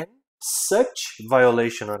 then such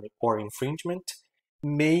violation or infringement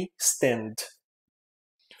may stand.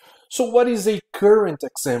 So what is a current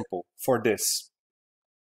example for this?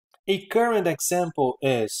 A current example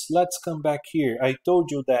is, let's come back here. I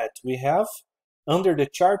told you that we have, under the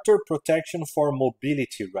Charter, protection for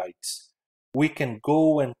mobility rights. We can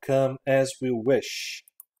go and come as we wish.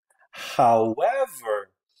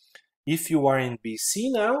 However, if you are in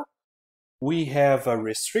BC now, we have a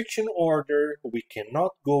restriction order. We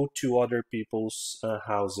cannot go to other people's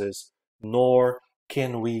houses, nor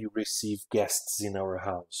can we receive guests in our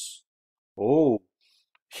house. Oh,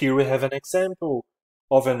 here we have an example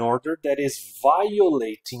of an order that is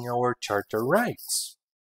violating our charter rights.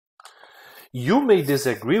 You may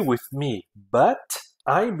disagree with me, but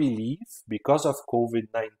I believe because of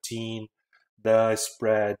COVID-19, the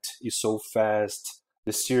spread is so fast,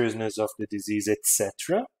 the seriousness of the disease,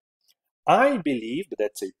 etc., I believe, but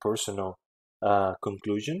that's a personal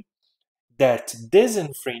conclusion, that this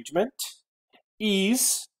infringement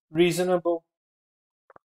is reasonable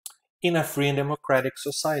in a free and democratic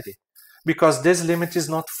society, because this limit is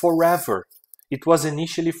not forever. It was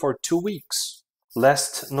initially for 2 weeks,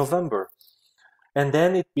 last November, and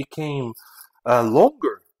then it became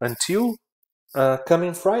longer until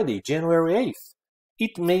coming Friday, January 8th.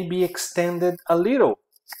 It may be extended a little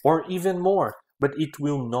or even more, but it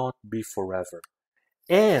will not be forever.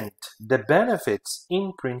 And the benefits,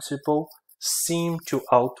 in principle, seem to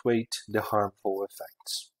outweigh the harmful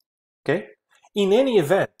effects. Okay? In any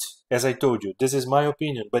event, as I told you, this is my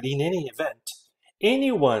opinion, but in any event,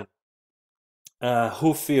 anyone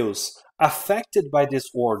who feels affected by this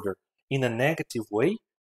order in a negative way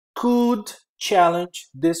could challenge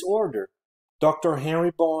this order. Dr.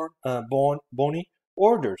 Henry Boney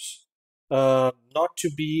orders not to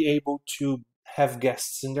be able to have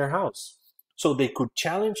guests in their house. So they could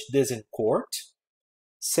challenge this in court,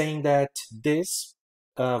 saying that this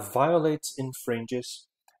violates, infringes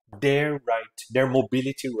their right, their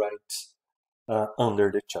mobility rights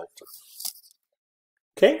under the charter.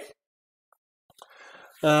 Okay?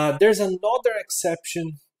 There's another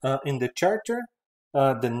exception in the charter,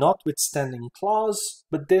 the notwithstanding clause,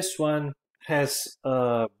 but this one has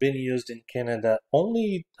been used in Canada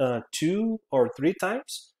only 2 or 3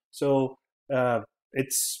 times, so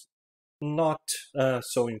it's not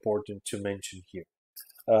so important to mention here.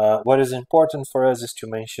 What is important for us is to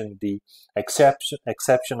mention the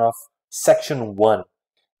exception of Section 1,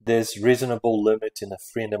 this reasonable limit in a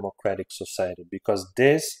free and democratic society, because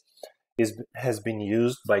this has been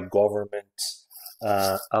used by governments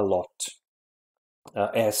a lot,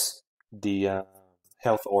 as the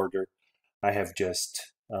health order I have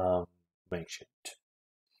just mentioned.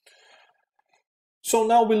 So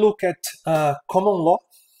now we look at common law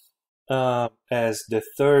as the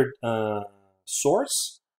third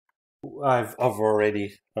source. I've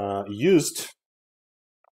already used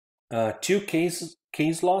 2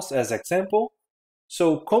 case laws as example.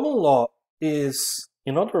 So common law is,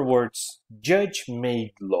 in other words,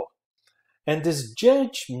 judge-made law. And this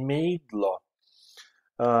judge-made law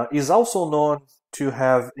is also known to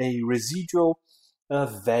have a residual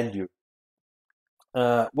value.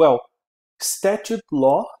 Well, statute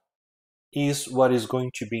law is what is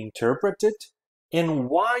going to be interpreted, and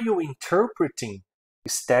while interpreting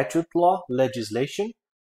statute law legislation,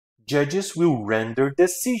 judges will render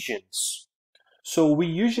decisions. So we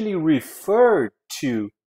usually refer to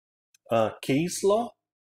case law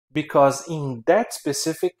because in that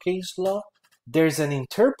specific case law, there's an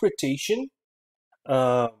interpretation,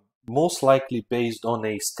 most likely based on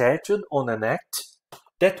a statute, on an act,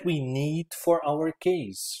 that we need for our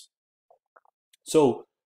case. So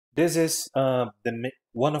this is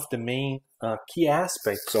one of the main key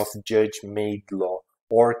aspects of judge-made law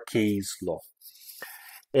or case law.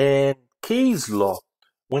 And case law,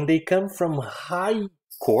 when they come from high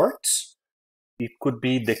courts, it could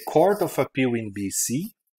be the Court of Appeal in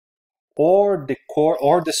BC or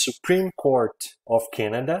the Supreme Court of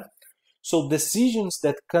Canada. So decisions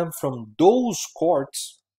that come from those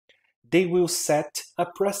courts, they will set a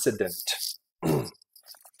precedent.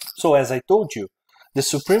 So as I told you, the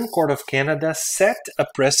Supreme Court of Canada set a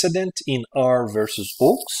precedent in R versus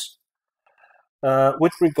Oakes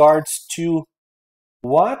with regards to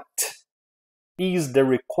what is the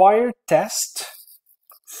required test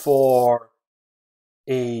for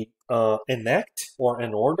an act or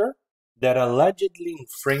an order that allegedly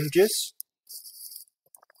infringes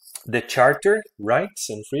the Charter rights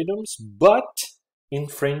and freedoms, but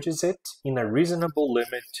infringes it in a reasonable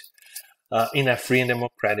limit in a free and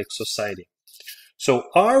democratic society. So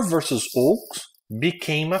R versus Oakes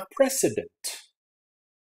became a precedent,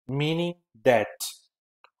 meaning that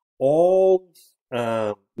all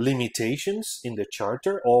limitations in the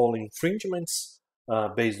Charter, all infringements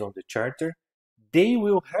based on the Charter, they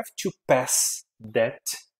will have to pass that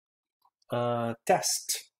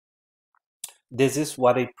test. This is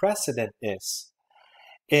what a precedent is.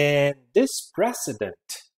 And this precedent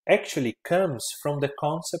actually comes from the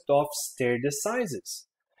concept of stare decisis.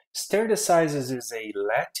 Stare decisis is a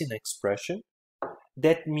Latin expression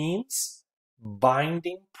that means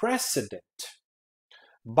binding precedent.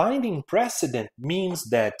 Binding precedent means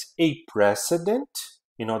that a precedent,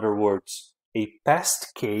 in other words, a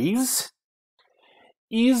past case,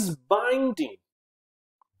 is binding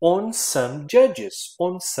on some judges,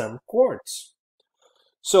 on some courts.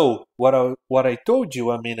 So, what I told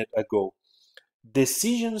you a minute ago,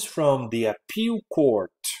 decisions from the appeal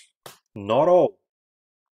court, not all,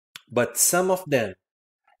 but some of them,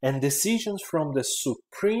 and decisions from the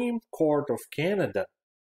Supreme Court of Canada,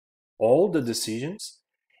 all the decisions,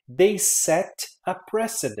 they set a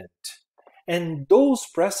precedent. And those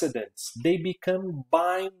precedents, they become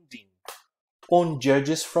binding on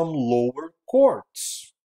judges from lower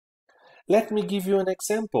courts. Let me give you an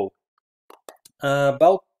example.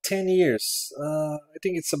 About 10 years, I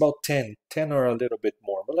think it's about 10 or a little bit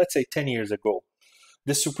more, but let's say 10 years ago,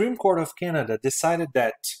 the Supreme Court of Canada decided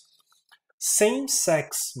that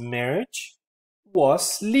same-sex marriage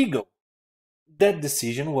was legal. That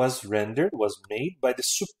decision was made by the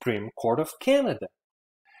Supreme Court of Canada.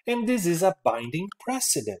 And this is a binding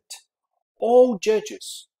precedent. All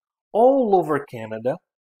judges, all over Canada,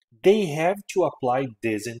 they have to apply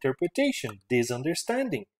this interpretation, this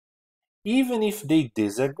understanding, even if they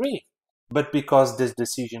disagree. But because this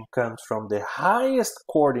decision comes from the highest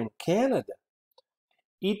court in Canada,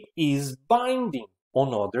 it is binding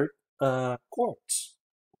on other courts.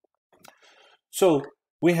 So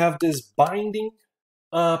we have this binding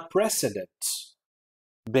precedent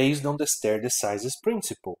based on the stare decisis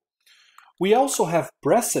principle. We also have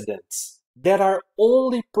precedents that are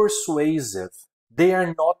only persuasive. They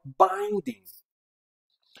are not binding.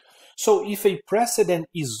 So if a precedent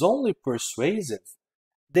is only persuasive,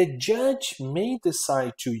 the judge may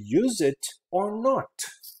decide to use it or not.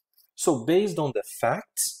 So based on the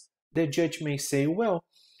facts, the judge may say, well,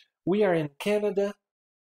 we are in Canada,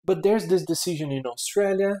 but there's this decision in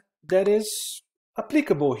Australia that is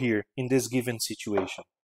applicable here in this given situation.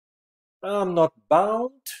 I'm not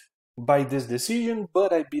bound by this decision,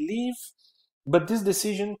 but this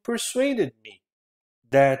decision persuaded me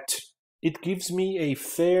that it gives me a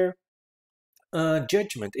fair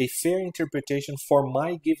judgment, a fair interpretation for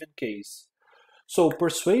my given case. So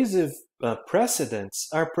persuasive precedents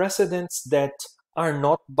are precedents that are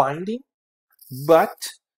not binding, but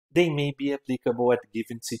they may be applicable at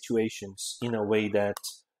given situations in a way that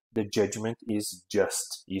the judgment is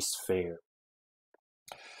just, is fair.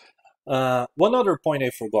 One other point I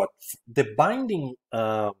forgot, the binding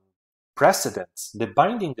precedents, the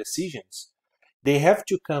binding decisions, they have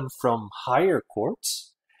to come from higher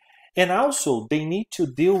courts, and also they need to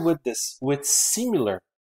deal with this with similar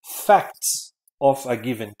facts of a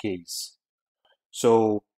given case.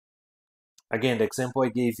 So again, the example I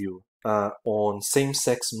gave you on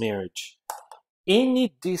same-sex marriage,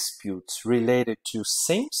 any disputes related to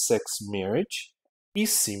same-sex marriage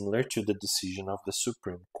is similar to the decision of the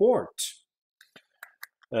Supreme Court.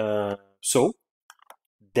 So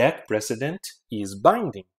that precedent is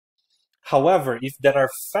binding. However, if there are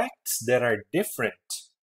facts that are different,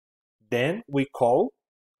 then we call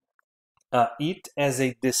it as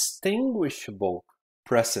a distinguishable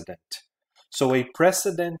precedent. So a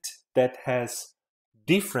precedent that has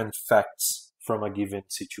different facts from a given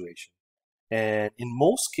situation. And in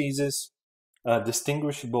most cases,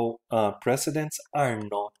 distinguishable precedents are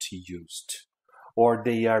not used, or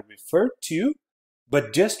they are referred to,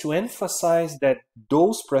 but just to emphasize that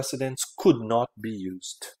those precedents could not be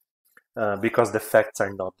used because the facts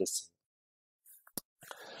are not the same.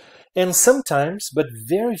 And sometimes, but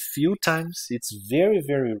very few times, it's very,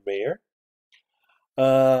 very rare,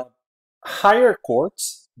 higher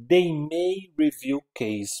courts, they may review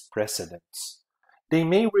case precedents. They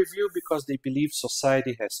may review because they believe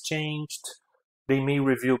society has changed. They may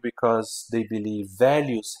review because they believe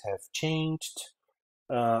values have changed.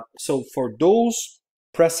 So for those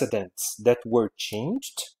precedents that were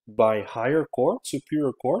changed by higher courts,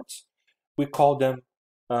 superior courts, we call them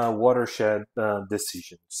watershed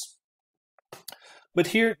decisions. But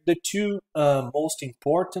here, the two most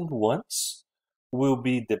important ones will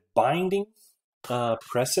be the binding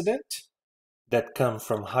precedent that come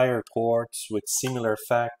from higher courts with similar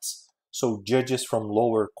facts, so judges from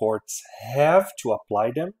lower courts have to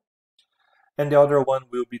apply them. And the other one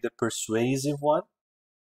will be the persuasive one,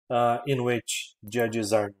 in which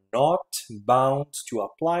judges are not bound to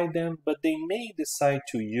apply them, but they may decide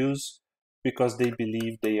to use because they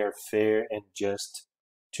believe they are fair and just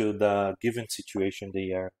to the given situation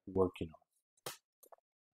they are working on.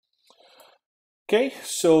 Okay,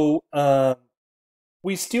 so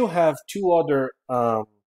we still have two other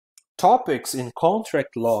topics in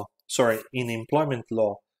contract law, in employment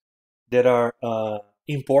law that are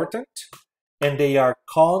important, and they are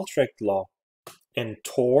contract law and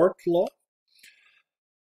tort law.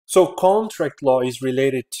 So contract law is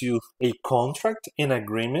related to a contract, an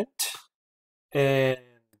agreement, and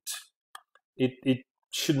it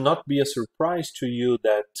should not be a surprise to you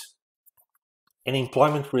that an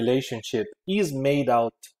employment relationship is made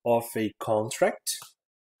out of a contract,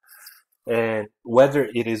 and whether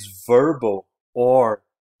it is verbal or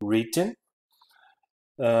written,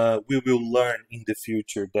 we will learn in the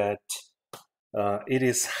future that it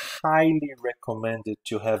is highly recommended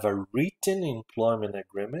to have a written employment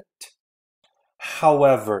agreement.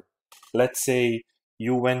 However, let's say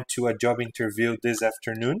you went to a job interview this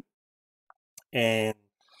afternoon and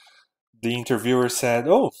the interviewer said,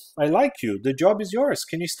 "Oh, I like you. The job is yours.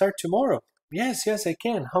 Can you start tomorrow?" Yes, I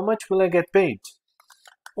can. How much will I get paid?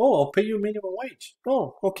 Oh, I'll pay you minimum wage.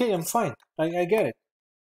 Oh, okay, I'm fine. I get it.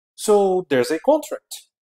 So there's a contract.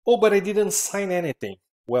 Oh, but I didn't sign anything.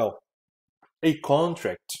 Well, a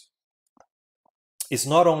contract is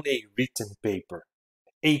not only a written paper.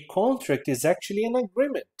 A contract is actually an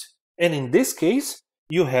agreement. And in this case,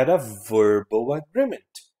 you had a verbal agreement.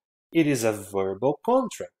 It is a verbal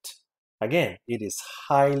contract. Again, it is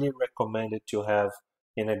highly recommended to have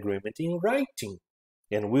an agreement in writing.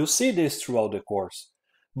 And we'll see this throughout the course.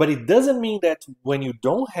 But it doesn't mean that when you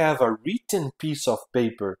don't have a written piece of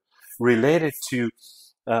paper related to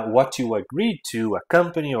what you agreed to a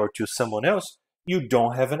company or to someone else, you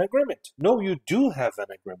don't have an agreement. No, you do have an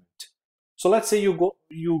agreement. So let's say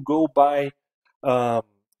you go buy a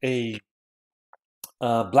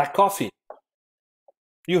black coffee.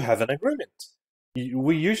 You have an agreement.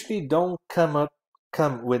 We usually don't come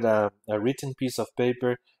with a written piece of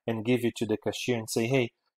paper and give it to the cashier and say, hey,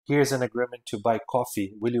 here's an agreement to buy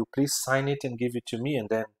coffee. Will you please sign it and give it to me and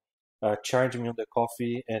then charge me on the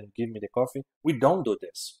coffee and give me the coffee? We don't do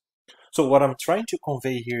this. So what I'm trying to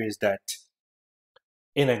convey here is that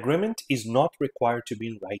an agreement is not required to be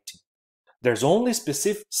in writing. There's only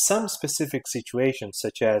some specific situations,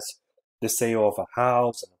 such as the sale of a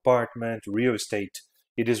house, an apartment, real estate.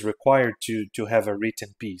 It is required to have a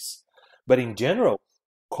written piece. But in general,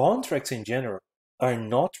 contracts in general are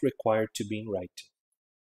not required to be in writing.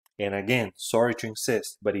 And again, sorry to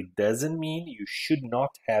insist, but it doesn't mean you should not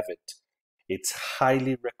have it. It's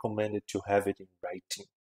highly recommended to have it in writing.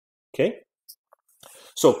 Okay?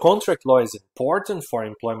 So contract law is important for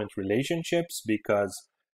employment relationships because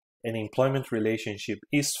an employment relationship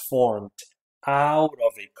is formed out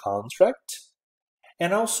of a contract,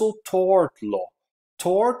 and also tort law.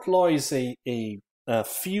 Tort law is a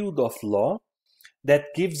field of law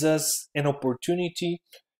that gives us an opportunity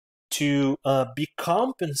to be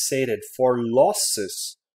compensated for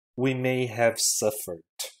losses we may have suffered.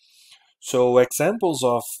 So examples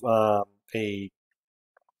of a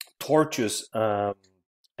tortious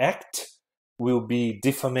act will be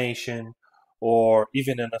defamation, or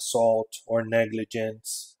even an assault or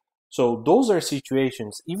negligence. So those are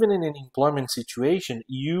situations, even in an employment situation,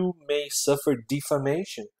 you may suffer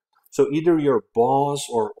defamation. So either your boss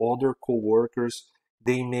or other co-workers,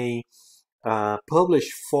 they may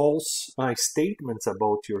publish false statements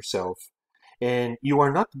about yourself. And you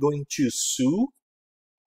are not going to sue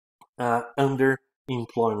under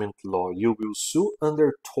employment law. You will sue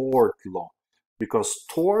under tort law, because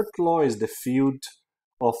tort law is the field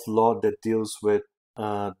of law that deals with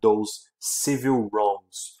those civil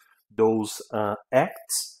wrongs, those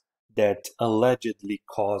acts that allegedly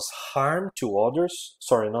cause harm to others.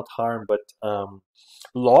 Sorry, not harm, but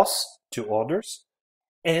loss to others,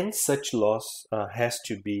 and such loss has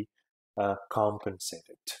to be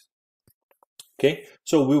compensated. Okay,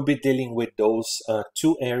 so we'll be dealing with those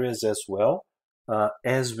two areas as well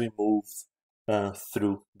as we move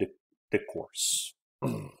through the course.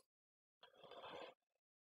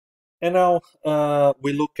 And now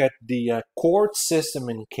we look at the court system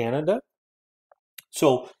in Canada.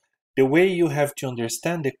 So the way you have to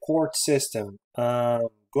understand the court system, I'm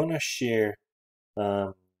gonna share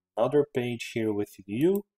another page here with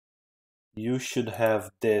you. You should have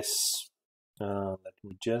this. Let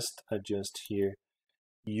me just adjust here.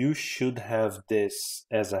 You should have this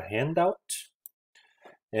as a handout.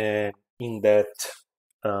 And in that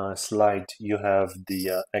slide, you have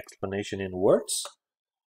the explanation in words.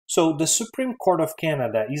 So the Supreme Court of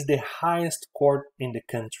Canada is the highest court in the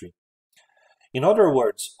country. In other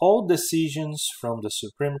words, all decisions from the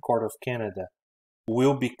Supreme Court of Canada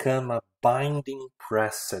will become a binding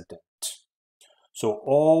precedent. So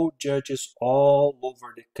all judges all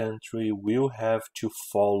over the country will have to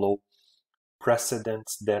follow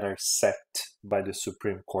precedents that are set by the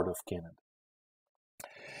Supreme Court of Canada.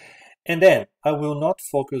 And then I will not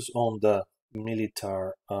focus on the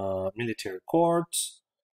military courts,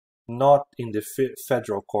 not in the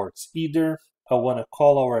federal courts either. I want to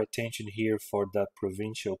call our attention here for the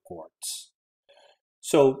provincial courts.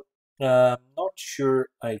 So I'm not sure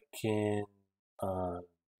I can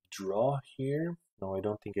draw here. No, I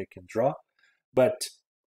don't think I can draw. But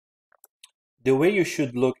the way you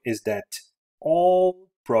should look is that all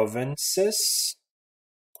provinces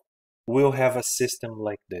will have a system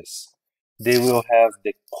like this. They will have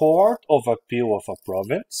the Court of Appeal of a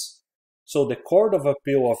province. So the Court of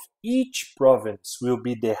Appeal of each province will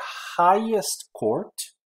be the highest court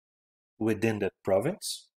within that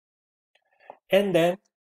province. And then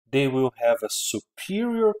they will have a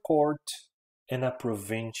superior court and a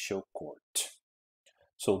provincial court.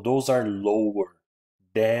 So those are lower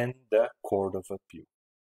than the Court of Appeal.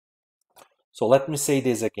 So let me say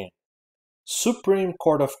this again. Supreme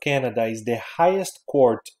Court of Canada is the highest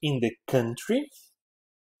court in the country,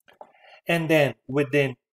 and then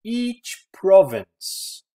within each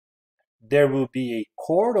province there will be a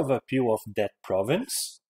Court of Appeal of that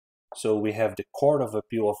province. So we have the Court of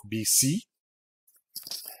Appeal of BC,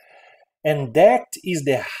 and that is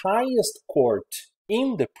the highest court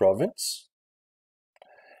in the province.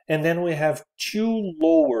 And then we have two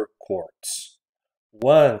lower courts.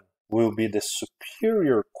 One will be the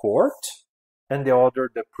Superior Court, and the other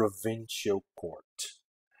the Provincial Court.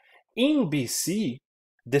 In BC,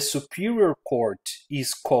 the superior court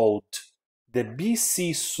is called the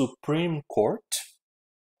BC Supreme Court,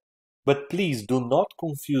 but please do not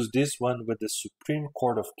confuse this one with the Supreme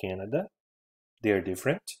Court of Canada. They are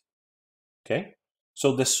different. Okay,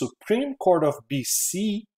 so the Supreme Court of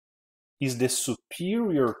BC is the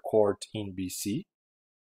superior court in BC,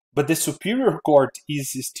 but the superior court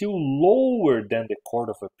is still lower than the Court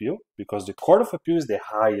of Appeal because the Court of Appeal is the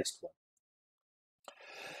highest one.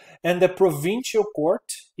 And the provincial court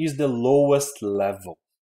is the lowest level.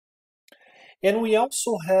 And we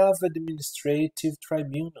also have administrative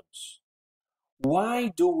tribunals.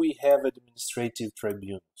 Why do we have administrative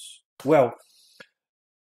tribunals? Well,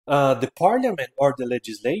 the parliament or the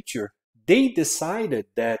legislature, they decided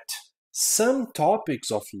that some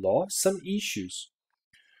topics of law, some issues,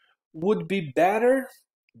 would be better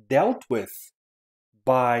dealt with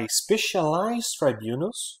by specialized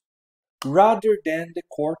tribunals rather than the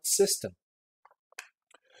court system.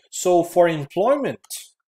 So for employment,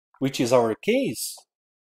 which is our case,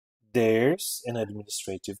 there's an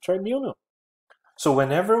administrative tribunal. So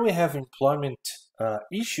whenever we have employment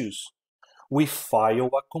issues, we file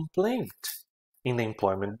a complaint in the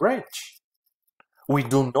employment branch. We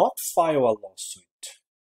do not file a lawsuit.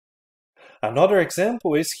 Another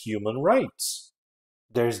example is human rights.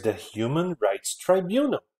 There's the Human Rights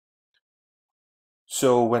Tribunal.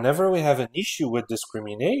 So whenever we have an issue with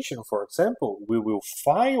discrimination, for example, we will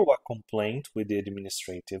file a complaint with the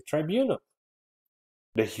administrative tribunal,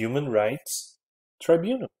 the Human Rights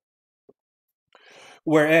Tribunal.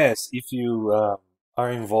 Whereas if you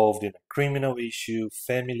are involved in a criminal issue,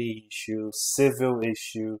 family issue, civil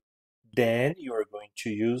issue, then you are going to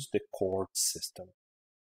use the court system.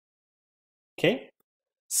 Okay?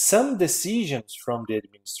 Some decisions from the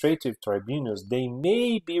administrative tribunals, they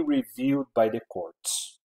may be reviewed by the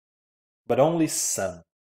courts, but only some.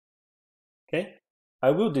 Okay?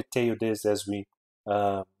 I will detail this as we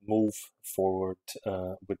move forward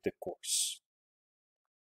with the course.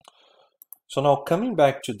 So now coming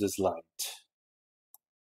back to the slide,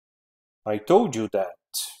 I told you that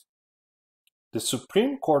the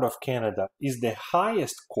Supreme Court of Canada is the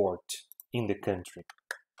highest court in the country.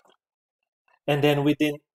 And then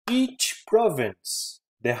within each province,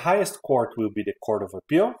 the highest court will be the Court of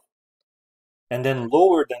Appeal. And then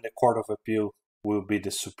lower than the Court of Appeal will be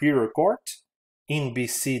the Superior Court. In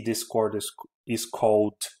BC, this court is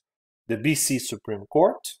called the BC Supreme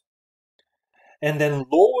Court. And then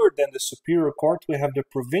lower than the Superior Court, we have the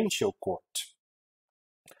Provincial Court.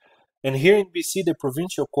 And here in BC, the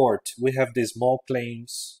Provincial Court, we have the small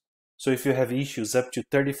claims. So if you have issues up to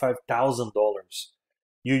 $35,000,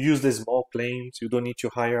 you use the small claims, you don't need to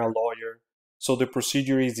hire a lawyer. So the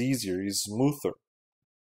procedure is easier, is smoother.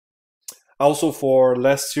 Also for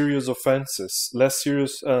less serious offenses,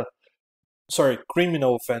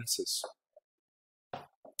 criminal offenses.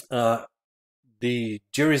 The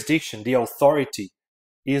jurisdiction, the authority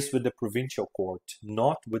is with the Provincial Court,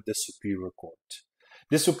 not with the Superior Court.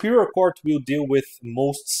 The Superior Court will deal with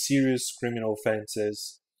most serious criminal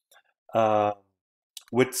offenses,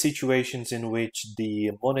 with situations in which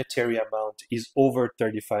the monetary amount is over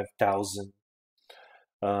 $35,000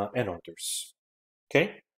 and others.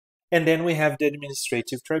 Okay? And then we have the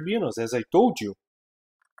administrative tribunals. As I told you,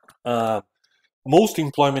 most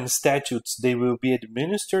employment statutes, they will be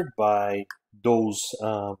administered by those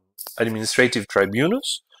administrative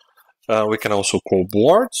tribunals. We can also call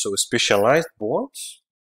boards, so specialized boards.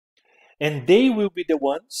 And they will be the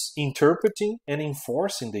ones interpreting and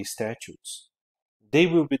enforcing the statutes. They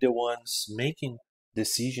will be the ones making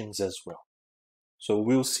decisions as well. So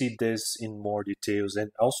we'll see this in more details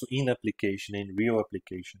and also in application, in real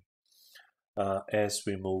application, as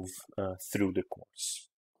we move through the course.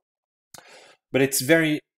 But it's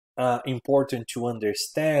very important to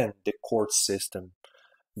understand the court system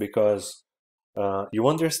because you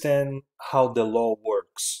understand how the law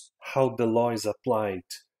works, how the law is applied,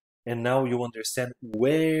 and now you understand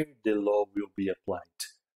where the law will be applied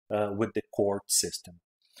with the court system.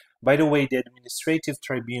 By the way, the administrative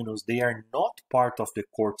tribunals, they are not part of the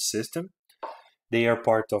court system. They are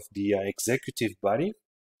part of the executive body,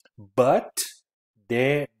 but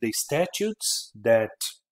the statutes that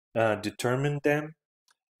determine them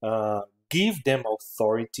give them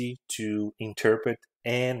authority to interpret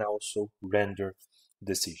and also render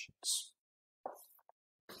decisions.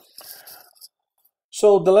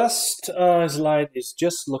 So the last slide is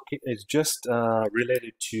just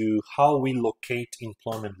related to how we locate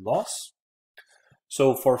employment laws.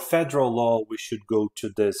 So for federal law, we should go to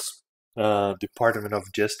this Department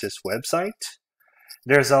of Justice website.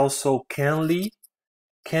 There's also CanLII.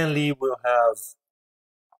 CanLII will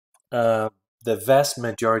have the vast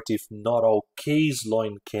majority, if not all, case law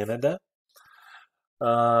in Canada.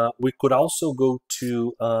 We could also go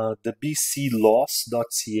to the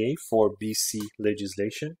bclaws.ca for BC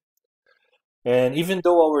legislation. And even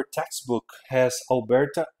though our textbook has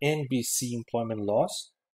Alberta and BC employment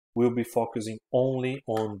laws, we'll be focusing only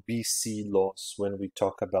on BC laws when we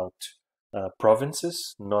talk about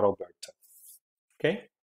provinces, not Alberta. Okay?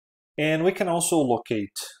 And we can also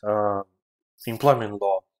locate employment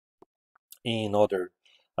law in other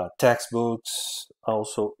textbooks,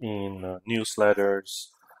 also in newsletters.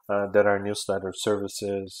 There are newsletter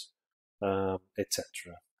services,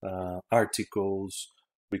 etc. Articles,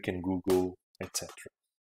 we can Google, etc.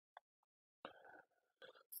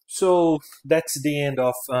 So that's the end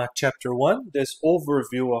of chapter 1, this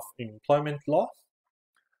overview of employment law.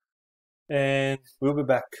 And we'll be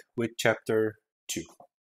back with chapter 2.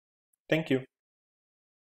 Thank you.